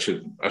think that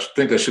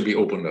should be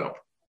opened up.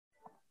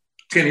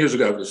 10 years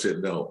ago, I would have said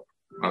no.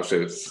 I would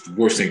say it's the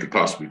worst thing you could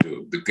possibly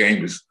do. The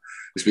game is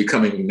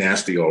becoming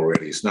nasty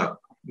already. It's not,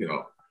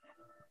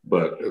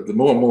 but the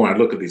more and more I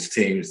look at these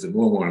teams, the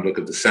more and more I look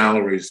at the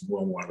salaries, the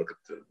more and more I look at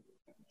the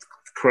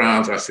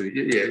crowds, I say,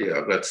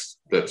 yeah, let's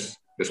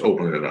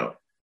open it up.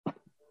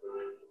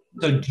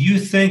 So do you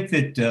think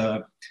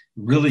that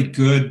really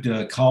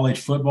good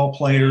college football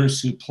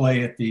players who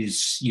play at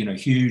these,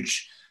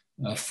 huge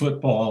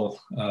football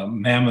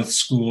mammoth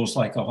schools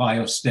like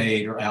Ohio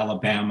State or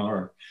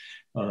Alabama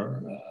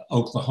or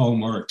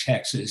Oklahoma or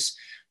Texas,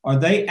 are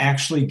they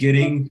actually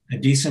getting a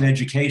decent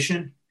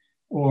education,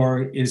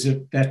 or is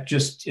it that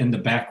just in the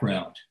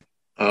background?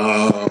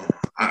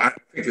 I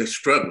think they're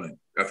struggling.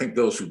 I think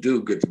those who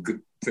do get the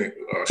good thing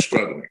are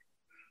struggling.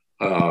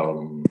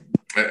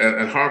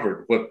 At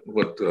Harvard, when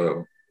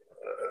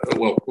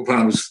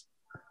I was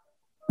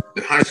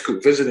in high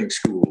school, visiting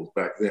schools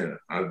back then,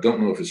 I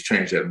don't know if it's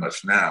changed that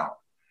much now.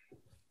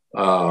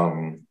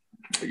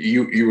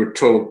 You were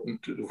told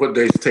what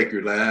days to take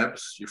your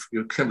labs,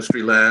 your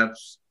chemistry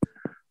labs.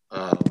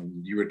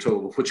 You were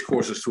told which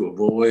courses to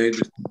avoid.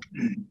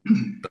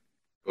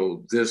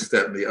 So this,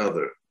 that, and the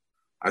other.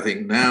 I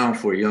think now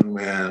for a young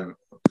man,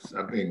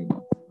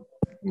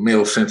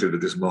 male-centered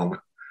at this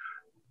moment,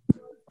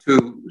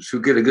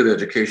 to get a good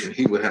education,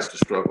 he would have to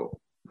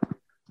struggle.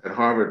 At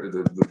Harvard,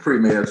 the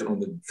pre-meds on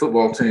the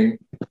football team,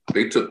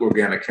 they took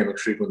organic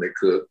chemistry when they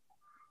could.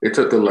 They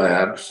took the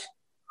labs,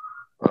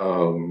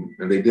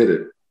 and they did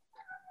it.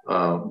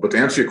 But to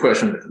answer your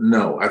question,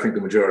 no, I think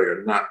the majority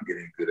are not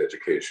getting a good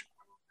education.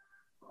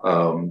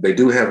 They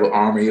do have an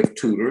army of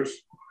tutors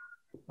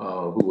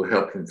who will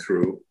help them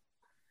through.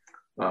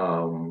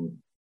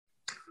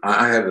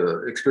 I had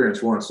an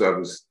experience once. I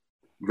was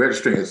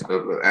registering as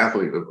an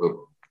athlete, a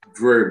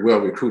very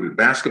well-recruited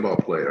basketball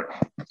player,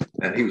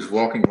 and he was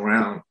walking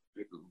around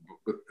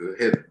with the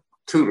head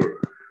tutor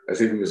as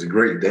if he was a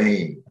Great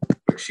Dane,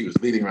 like she was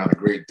leading around a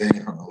Great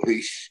Dane on a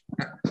leash.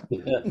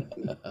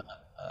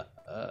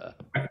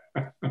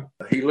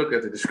 He looked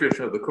at the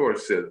description of the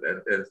course and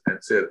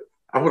said,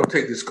 I want to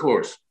take this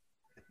course.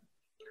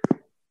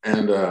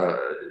 And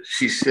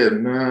she said,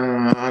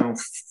 no, I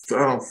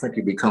don't think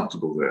you'd be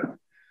comfortable there.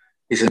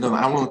 He said, no,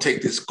 I want to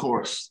take this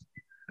course.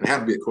 It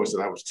happened to be a course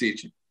that I was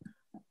teaching.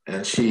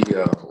 And she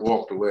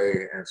walked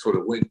away and sort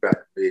of winked back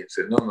at me and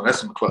said, no,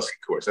 that's a McCluskey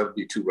course. That would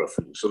be too rough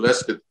for you. So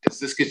let's get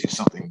you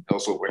something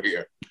else over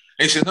here.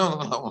 And he said, no,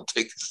 I want to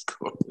take this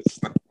course.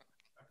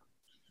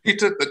 He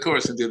took the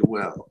course and did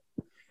well.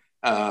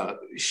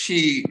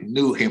 She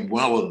knew him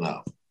well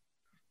enough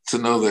to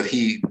know that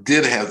he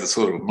did have the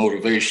sort of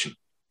motivation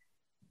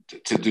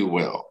to do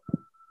well.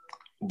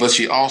 But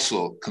she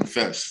also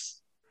confessed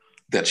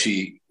that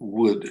she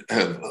would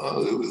have,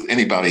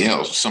 anybody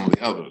else, some of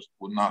the others,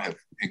 would not have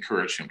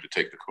encouraged him to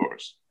take the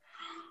course.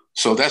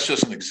 So that's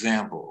just an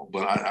example.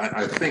 But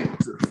I think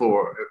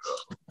for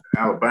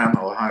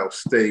Alabama, Ohio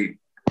State,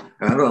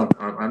 and I know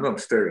I'm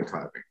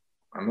stereotyping.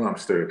 I know I'm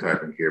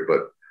stereotyping here,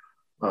 but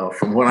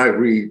from what I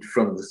read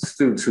from the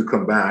students who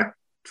come back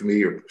to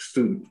me or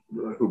students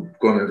who've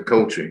gone into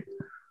coaching,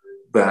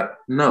 that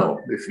no,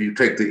 if you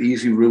take the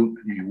easy route,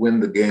 you win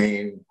the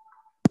game.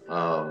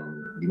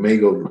 You may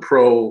go to the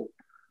pro,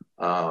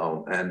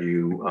 and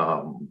the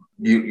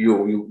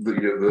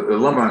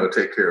alumni will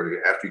take care of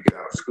you after you get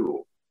out of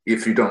school.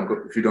 If you don't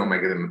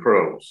make it in the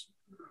pros,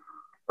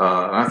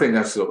 I think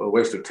that's a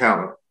waste of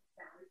talent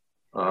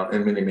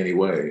in many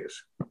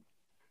ways.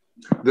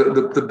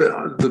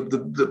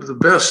 The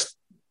best,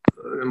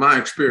 in my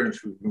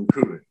experience with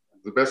recruiting,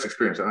 the best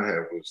experience I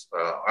had was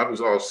I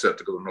was all set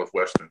to go to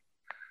Northwestern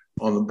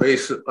on the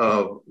basis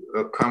of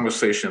a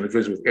conversation, a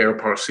visit with Air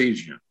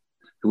Parsegian,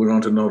 who went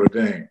on to Notre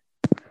Dame.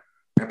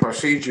 And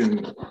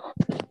Parsegian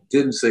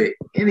didn't say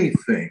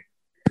anything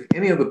to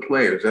any of the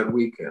players that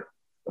weekend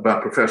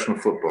about professional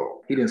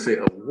football. He didn't say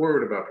a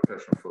word about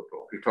professional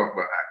football. He talked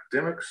about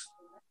academics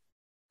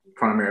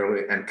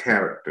primarily and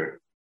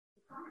character.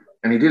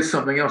 And he did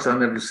something else I've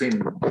never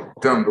seen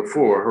done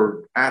before,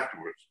 heard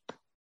afterwards.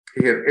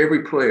 He had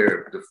every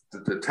player,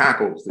 the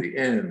tackles, the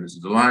ends,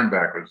 the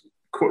linebackers, the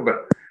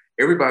quarterback,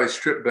 everybody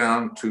stripped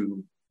down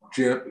to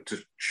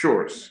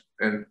shorts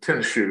and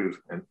tennis shoes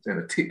and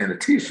a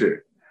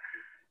t-shirt.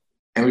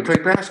 And we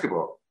played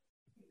basketball.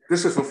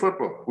 This is for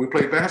football. We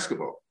played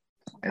basketball.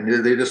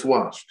 And they just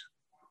watched.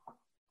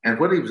 And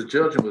what he was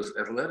judging was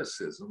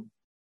athleticism,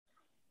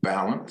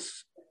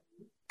 balance,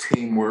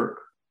 teamwork,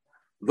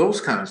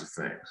 those kinds of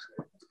things.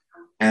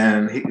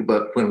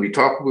 But when we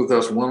talked with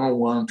us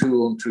 1-on-1,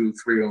 2-on-2,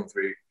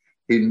 3-on-3,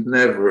 he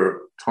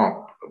never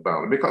talked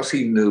about it because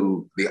he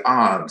knew the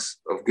odds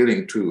of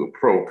getting to a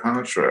pro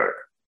contract.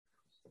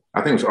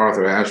 I think it was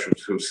Arthur Ashe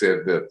who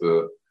said that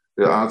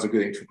the odds of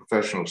getting to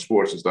professional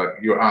sports is like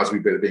your odds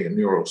would be better being a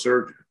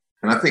neurosurgeon.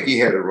 And I think he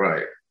had it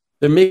right.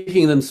 They're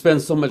making them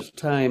spend so much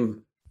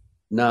time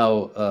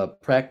now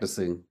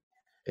practicing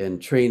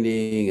and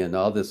training and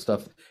all this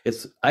stuff.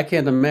 I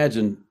can't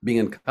imagine being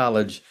in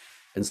college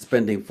and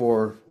spending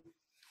 4-5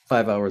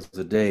 hours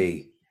a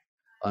day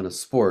on a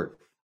sport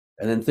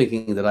and then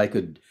thinking that I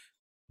could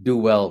do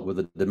well with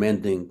a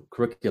demanding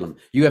curriculum.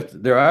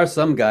 There are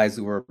some guys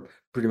who are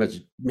pretty much,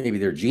 maybe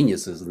they're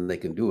geniuses and they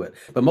can do it,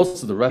 but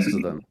most of the rest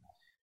of them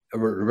are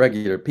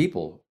regular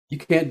people. You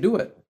can't do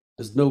it.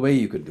 There's no way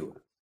you could do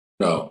it.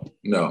 No,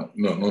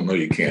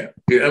 you can't.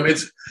 I mean,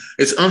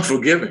 it's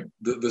unforgiving,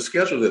 the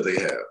schedule that they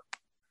have.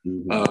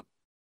 Mm-hmm.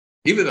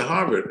 Even at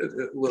Harvard,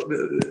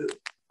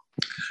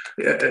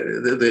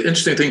 the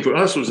interesting thing for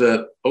us was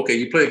that, okay,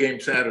 you play a game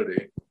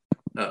Saturday,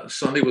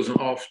 Sunday was an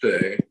off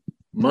day,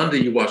 Monday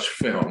you watch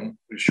film,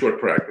 short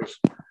practice,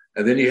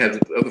 and then you had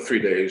the other 3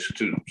 days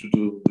to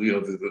do the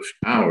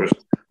hours.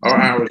 Our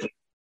hours are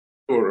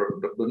shorter,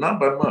 but not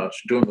by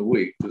much during the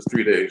week. There's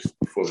 3 days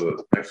before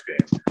the next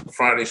game.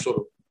 Friday sort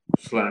of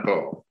slack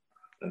off,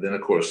 and then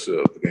of course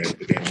the game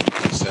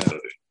on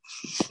Saturday.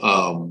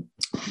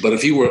 But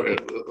if you were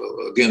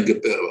again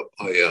get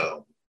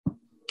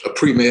a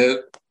pre-med,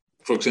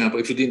 for example,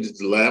 if you did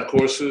the lab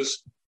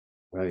courses,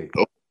 right?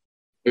 Oh,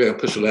 maybe I can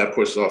push the lab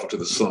courses off to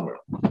the summer.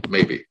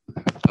 Maybe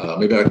I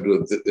can do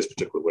it this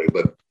particular way.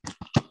 But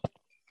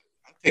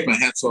I take my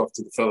hats off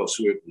to the fellows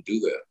who are able to do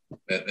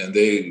that, and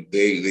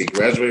they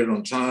graduated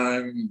on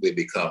time. They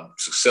become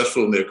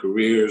successful in their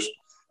careers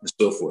and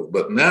so forth.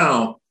 But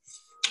now,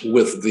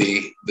 with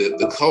the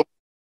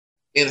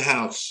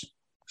in-house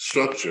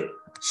structure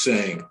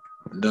saying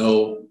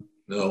no,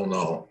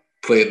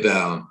 play it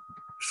down,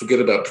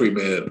 forget about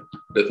pre-med,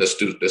 let's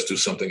do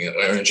something else,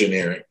 or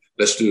engineering,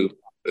 let's do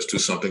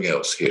something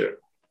else here.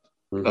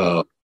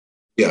 Mm-hmm.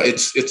 Yeah,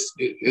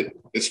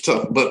 it's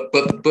tough, but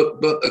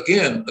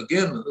again,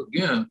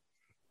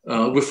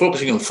 we're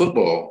focusing on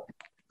football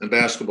and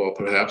basketball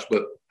perhaps,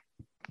 but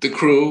the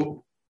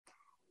crew,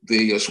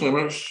 the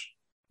swimmers,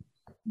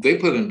 they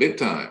put in big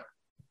time.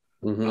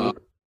 Mm-hmm.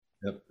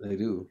 Yep, they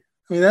do.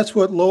 I mean, that's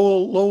what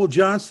Lowell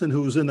Johnston,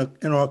 who was in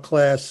our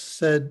class,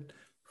 said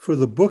for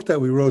the book that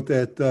we wrote.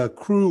 That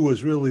crew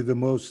was really the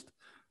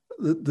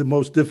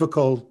most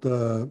difficult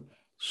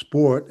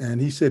sport, and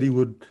he said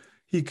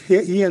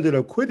he ended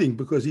up quitting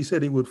because he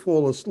said he would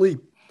fall asleep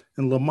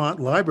in Lamont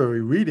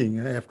Library reading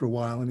after a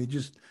while, and he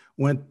just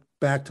went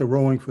back to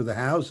rowing for the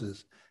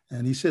houses.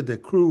 And he said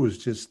that crew was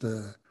just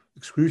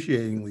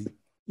excruciatingly,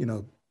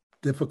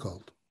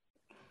 difficult.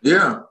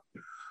 Yeah.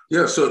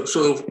 Yeah,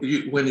 so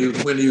when you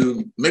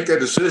make that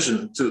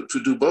decision to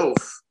do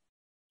both,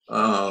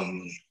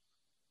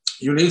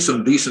 you need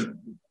some decent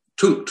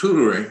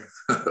tutoring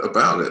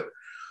about it.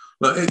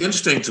 But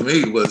interesting to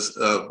me was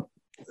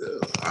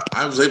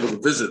I was able to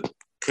visit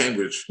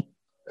Cambridge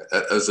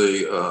as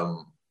a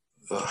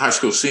high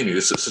school senior.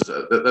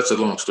 That's a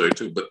long story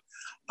too. But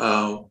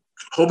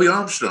Hobie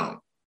Armstrong,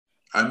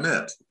 I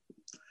met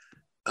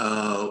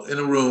in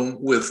a room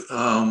with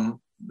I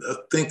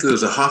think there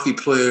was a hockey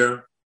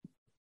player.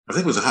 I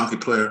think it was a hockey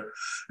player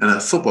and a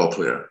football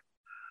player.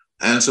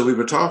 And so we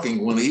were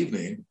talking one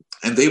evening,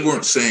 and they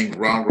weren't saying,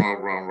 rah, rah,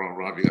 rah, rah,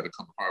 rah, you got to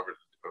come to Harvard,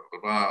 blah,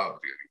 blah, blah,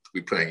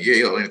 we playing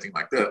Yale or anything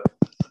like that.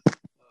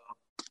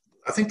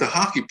 I think the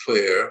hockey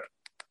player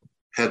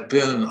had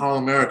been an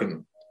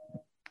All-American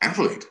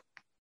athlete.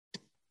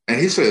 And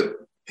he said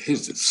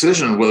his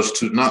decision was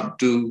to not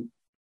do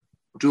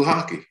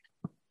hockey,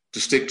 to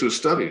stick to his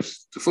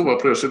studies. The football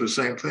player said the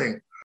same thing.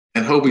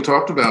 And Hobie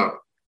talked about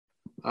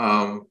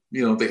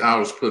the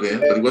hours put in,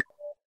 but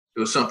it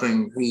was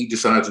something he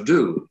decided to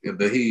do, and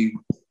that he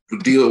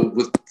would deal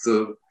with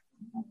the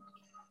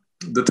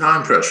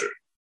time pressure.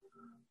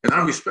 And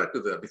I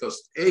respected that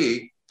because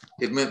it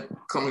meant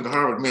coming to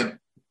Harvard meant,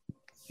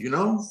 I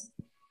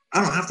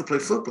don't have to play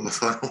football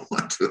if I don't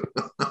want to.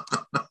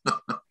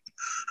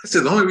 I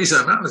said, the only reason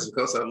I'm out is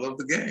because I love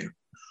the game.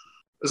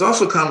 It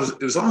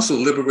was also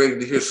liberating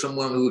to hear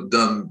someone who had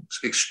done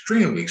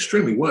extremely,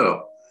 extremely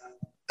well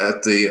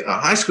at the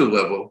high school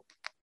level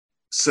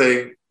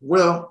say,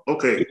 well,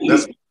 okay,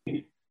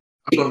 I'm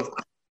going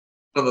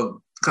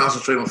to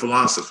concentrate on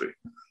philosophy.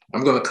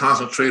 I'm going to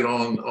concentrate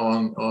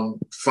on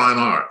fine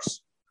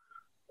arts.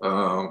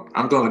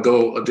 I'm going to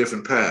go a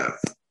different path.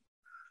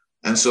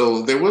 And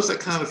so there was that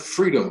kind of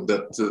freedom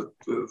that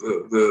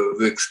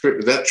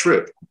that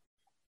trip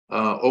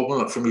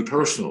opened up for me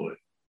personally.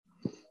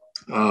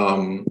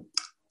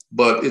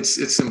 But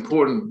it's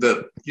important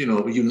that you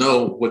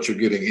know what you're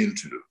getting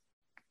into,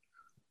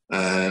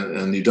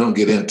 and you don't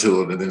get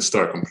into it and then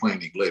start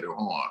complaining later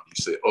on.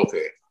 You say,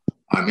 okay,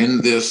 I'm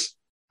in this.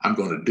 I'm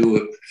going to do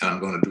it, and I'm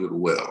going to do it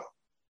well.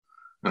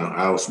 Now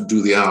I'll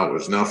do the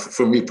hours. Now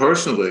for me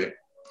personally,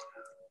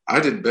 I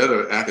did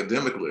better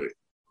academically.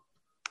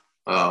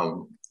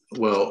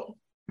 Well,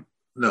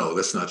 no,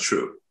 that's not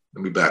true.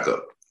 Let me back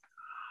up.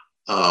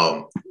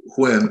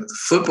 When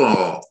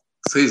football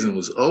season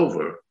was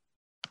over,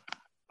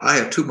 I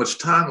had too much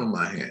time on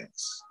my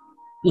hands.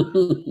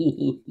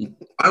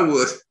 I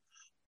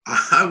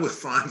would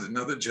find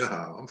another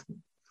job.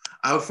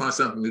 I would find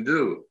something to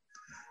do.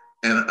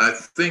 And I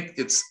think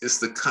it's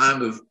the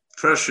kind of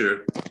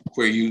pressure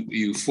where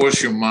you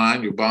force your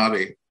mind, your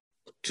body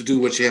to do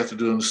what you have to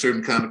do under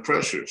certain kind of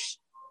pressures.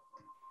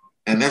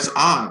 And that's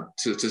odd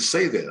to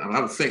say that. I mean,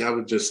 I would think I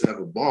would just have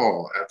a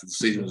ball after the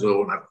season was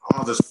over and I'd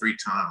all this free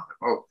time.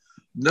 Oh,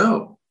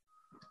 no,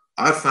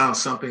 I found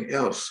something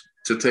else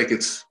to take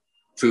it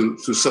to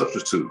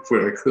substitute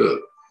where I could.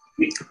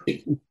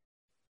 And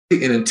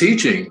in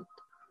teaching,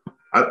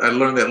 I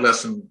learned that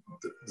lesson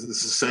the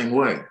same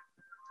way.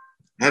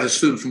 I had a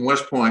student from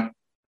West Point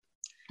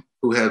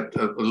who had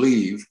a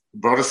leave,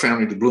 brought his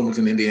family to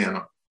Bloomington,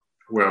 Indiana,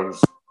 where I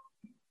was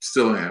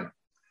still in.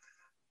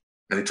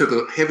 And he took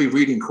a heavy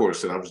reading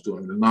course that I was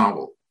doing, the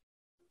novel.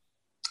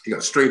 He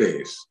got straight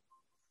A's.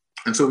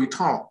 And so we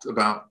talked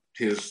about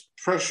his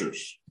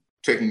pressures,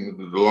 taking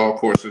the law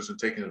courses and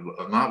taking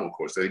a novel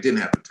course that he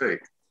didn't have to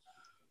take.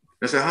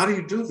 I said, how do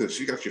you do this?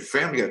 You got your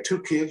family, you got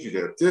 2 kids, you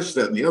got this,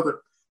 that, and the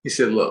other. He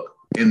said, look,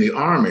 in the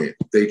Army,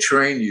 they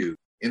train you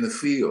in the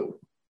field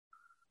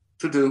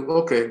to do,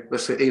 okay,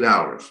 let's say 8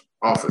 hours,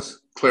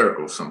 office,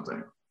 clerical,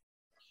 something.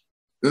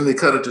 Then they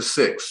cut it to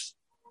 6.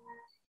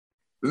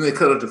 Then they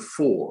cut it to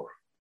 4.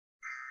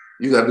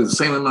 You got to do the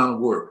same amount of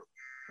work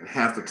in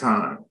half the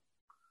time.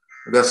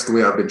 And that's the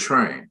way I've been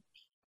trained.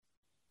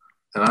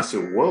 And I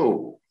said,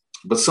 whoa.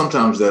 But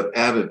sometimes that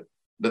added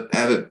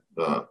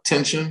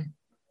tension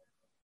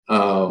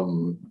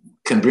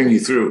can bring you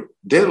through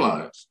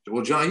deadlines.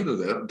 Well, John, you know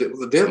that.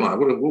 The deadline,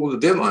 what would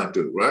the deadline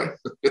do, right?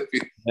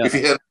 if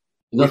you had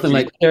nothing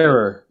like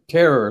terror.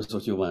 Terror is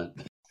what you want.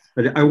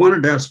 I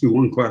wanted to ask you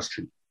one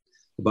question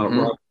about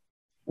Rob.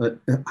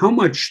 How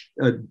much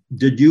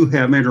did you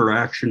have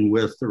interaction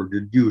with, or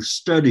did you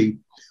study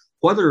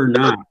whether or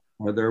not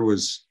there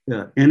was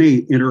any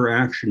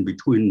interaction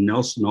between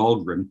Nelson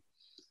Algren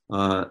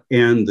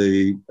and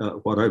the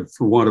what I,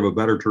 for want of a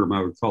better term,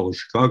 I would call the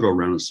Chicago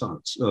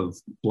Renaissance of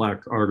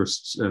Black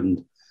artists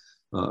and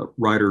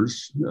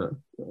writers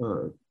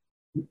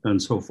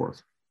and so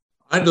forth?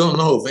 I don't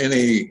know of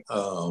any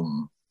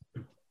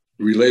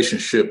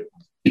relationship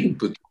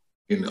between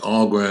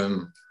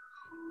Algren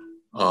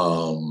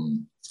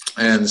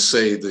and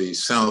say the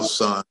South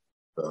Side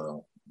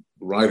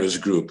Writers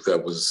Group.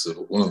 That was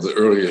one of the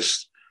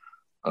earliest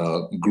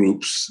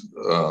groups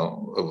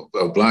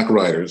of Black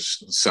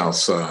writers, South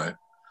Side,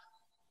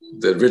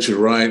 that Richard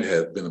Wright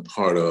had been a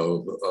part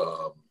of,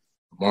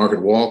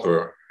 Margaret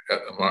Walker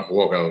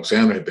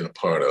Alexander had been a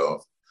part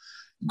of,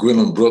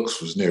 Gwendolyn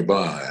Brooks was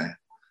nearby,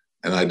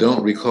 and I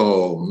don't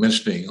recall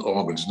mentioning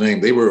Algren's name.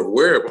 They were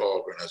aware of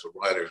Algren as a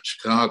writer in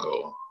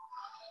Chicago.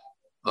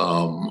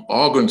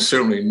 Algren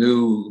certainly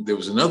knew there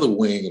was another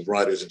wing of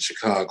writers in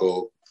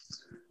Chicago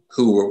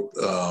who were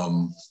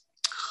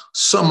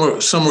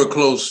somewhere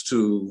close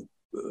to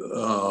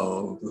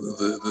the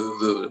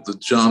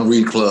John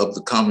Reed Club,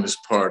 the Communist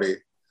Party,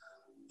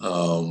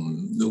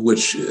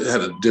 which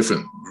had a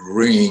different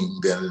ring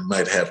than it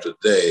might have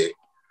today.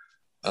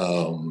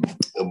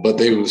 But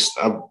they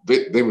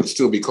would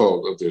still be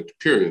called of their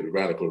period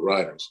radical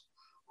writers.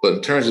 But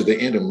in terms of the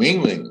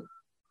intermingling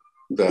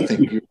that I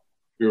think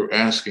you're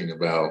asking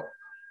about,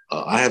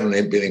 I haven't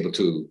been able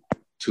to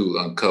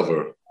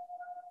uncover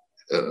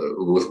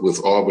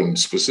with Algren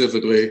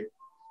specifically,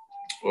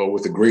 or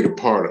with the greater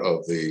part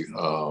of the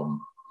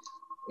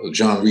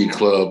John Reed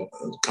Club,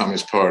 the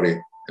Communist Party,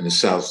 and the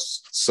South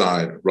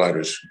Side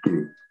Writers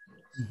Group.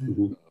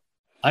 Mm-hmm.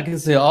 I can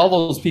say all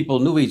those people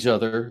knew each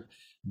other.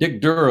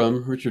 Dick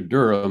Durham, Richard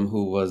Durham,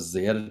 who was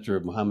the editor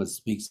of Muhammad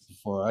Speaks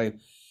before I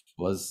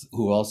was,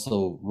 who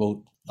also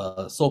wrote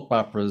soap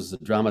operas, a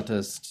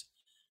dramatist,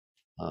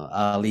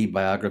 Ali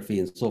biography,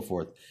 and so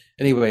forth.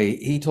 Anyway,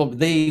 he told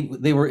me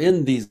they were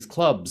in these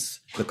clubs,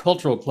 the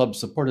cultural clubs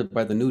supported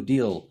by the New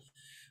Deal,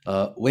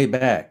 way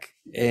back.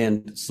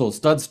 And so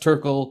Studs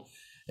Terkel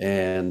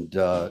and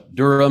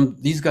Durham,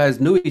 these guys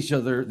knew each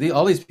other.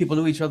 All these people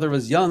knew each other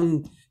as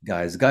young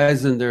guys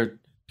in their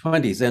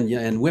 20s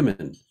and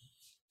women.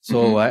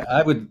 So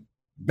I would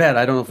bet,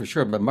 I don't know for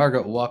sure, but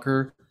Margaret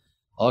Walker,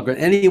 Algren,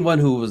 anyone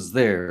who was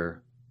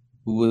there,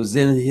 who was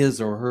in his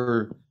or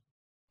her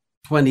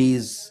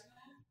 20s,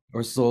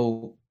 or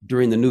so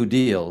during the New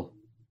Deal,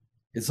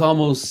 it's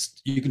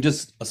almost, you can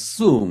just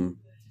assume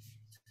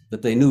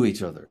that they knew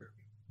each other.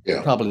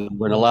 Yeah. Probably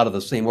were in a lot of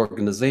the same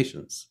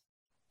organizations.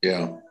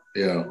 Yeah.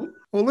 Yeah.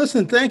 Well,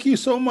 listen, thank you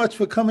so much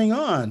for coming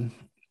on.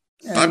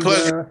 My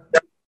pleasure.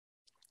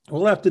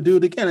 We'll have to do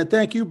it again. And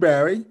thank you,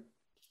 Barry.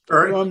 All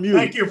right. You're on mute.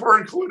 Thank you for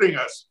including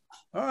us.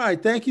 All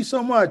right. Thank you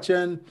so much.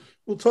 And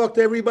we'll talk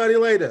to everybody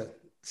later.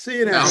 See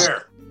you now.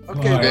 There.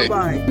 Okay.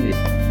 Bye-bye.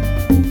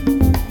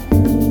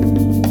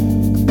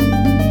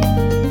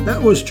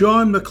 That was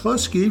John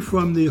McCluskey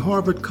from the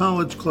Harvard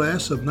College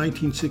class of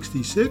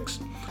 1966.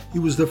 He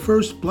was the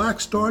first black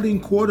starting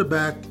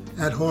quarterback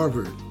at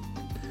Harvard.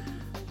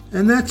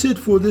 And that's it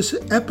for this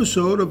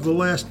episode of The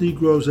Last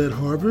Negroes at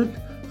Harvard.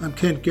 I'm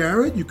Kent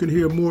Garrett. You can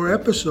hear more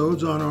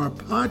episodes on our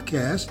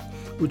podcast,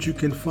 which you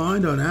can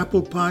find on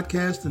Apple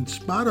Podcasts and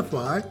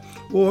Spotify,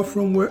 or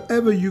from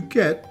wherever you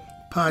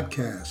get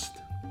podcasts.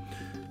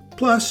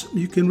 Plus,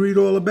 you can read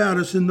all about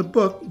us in the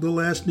book, The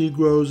Last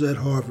Negroes at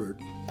Harvard.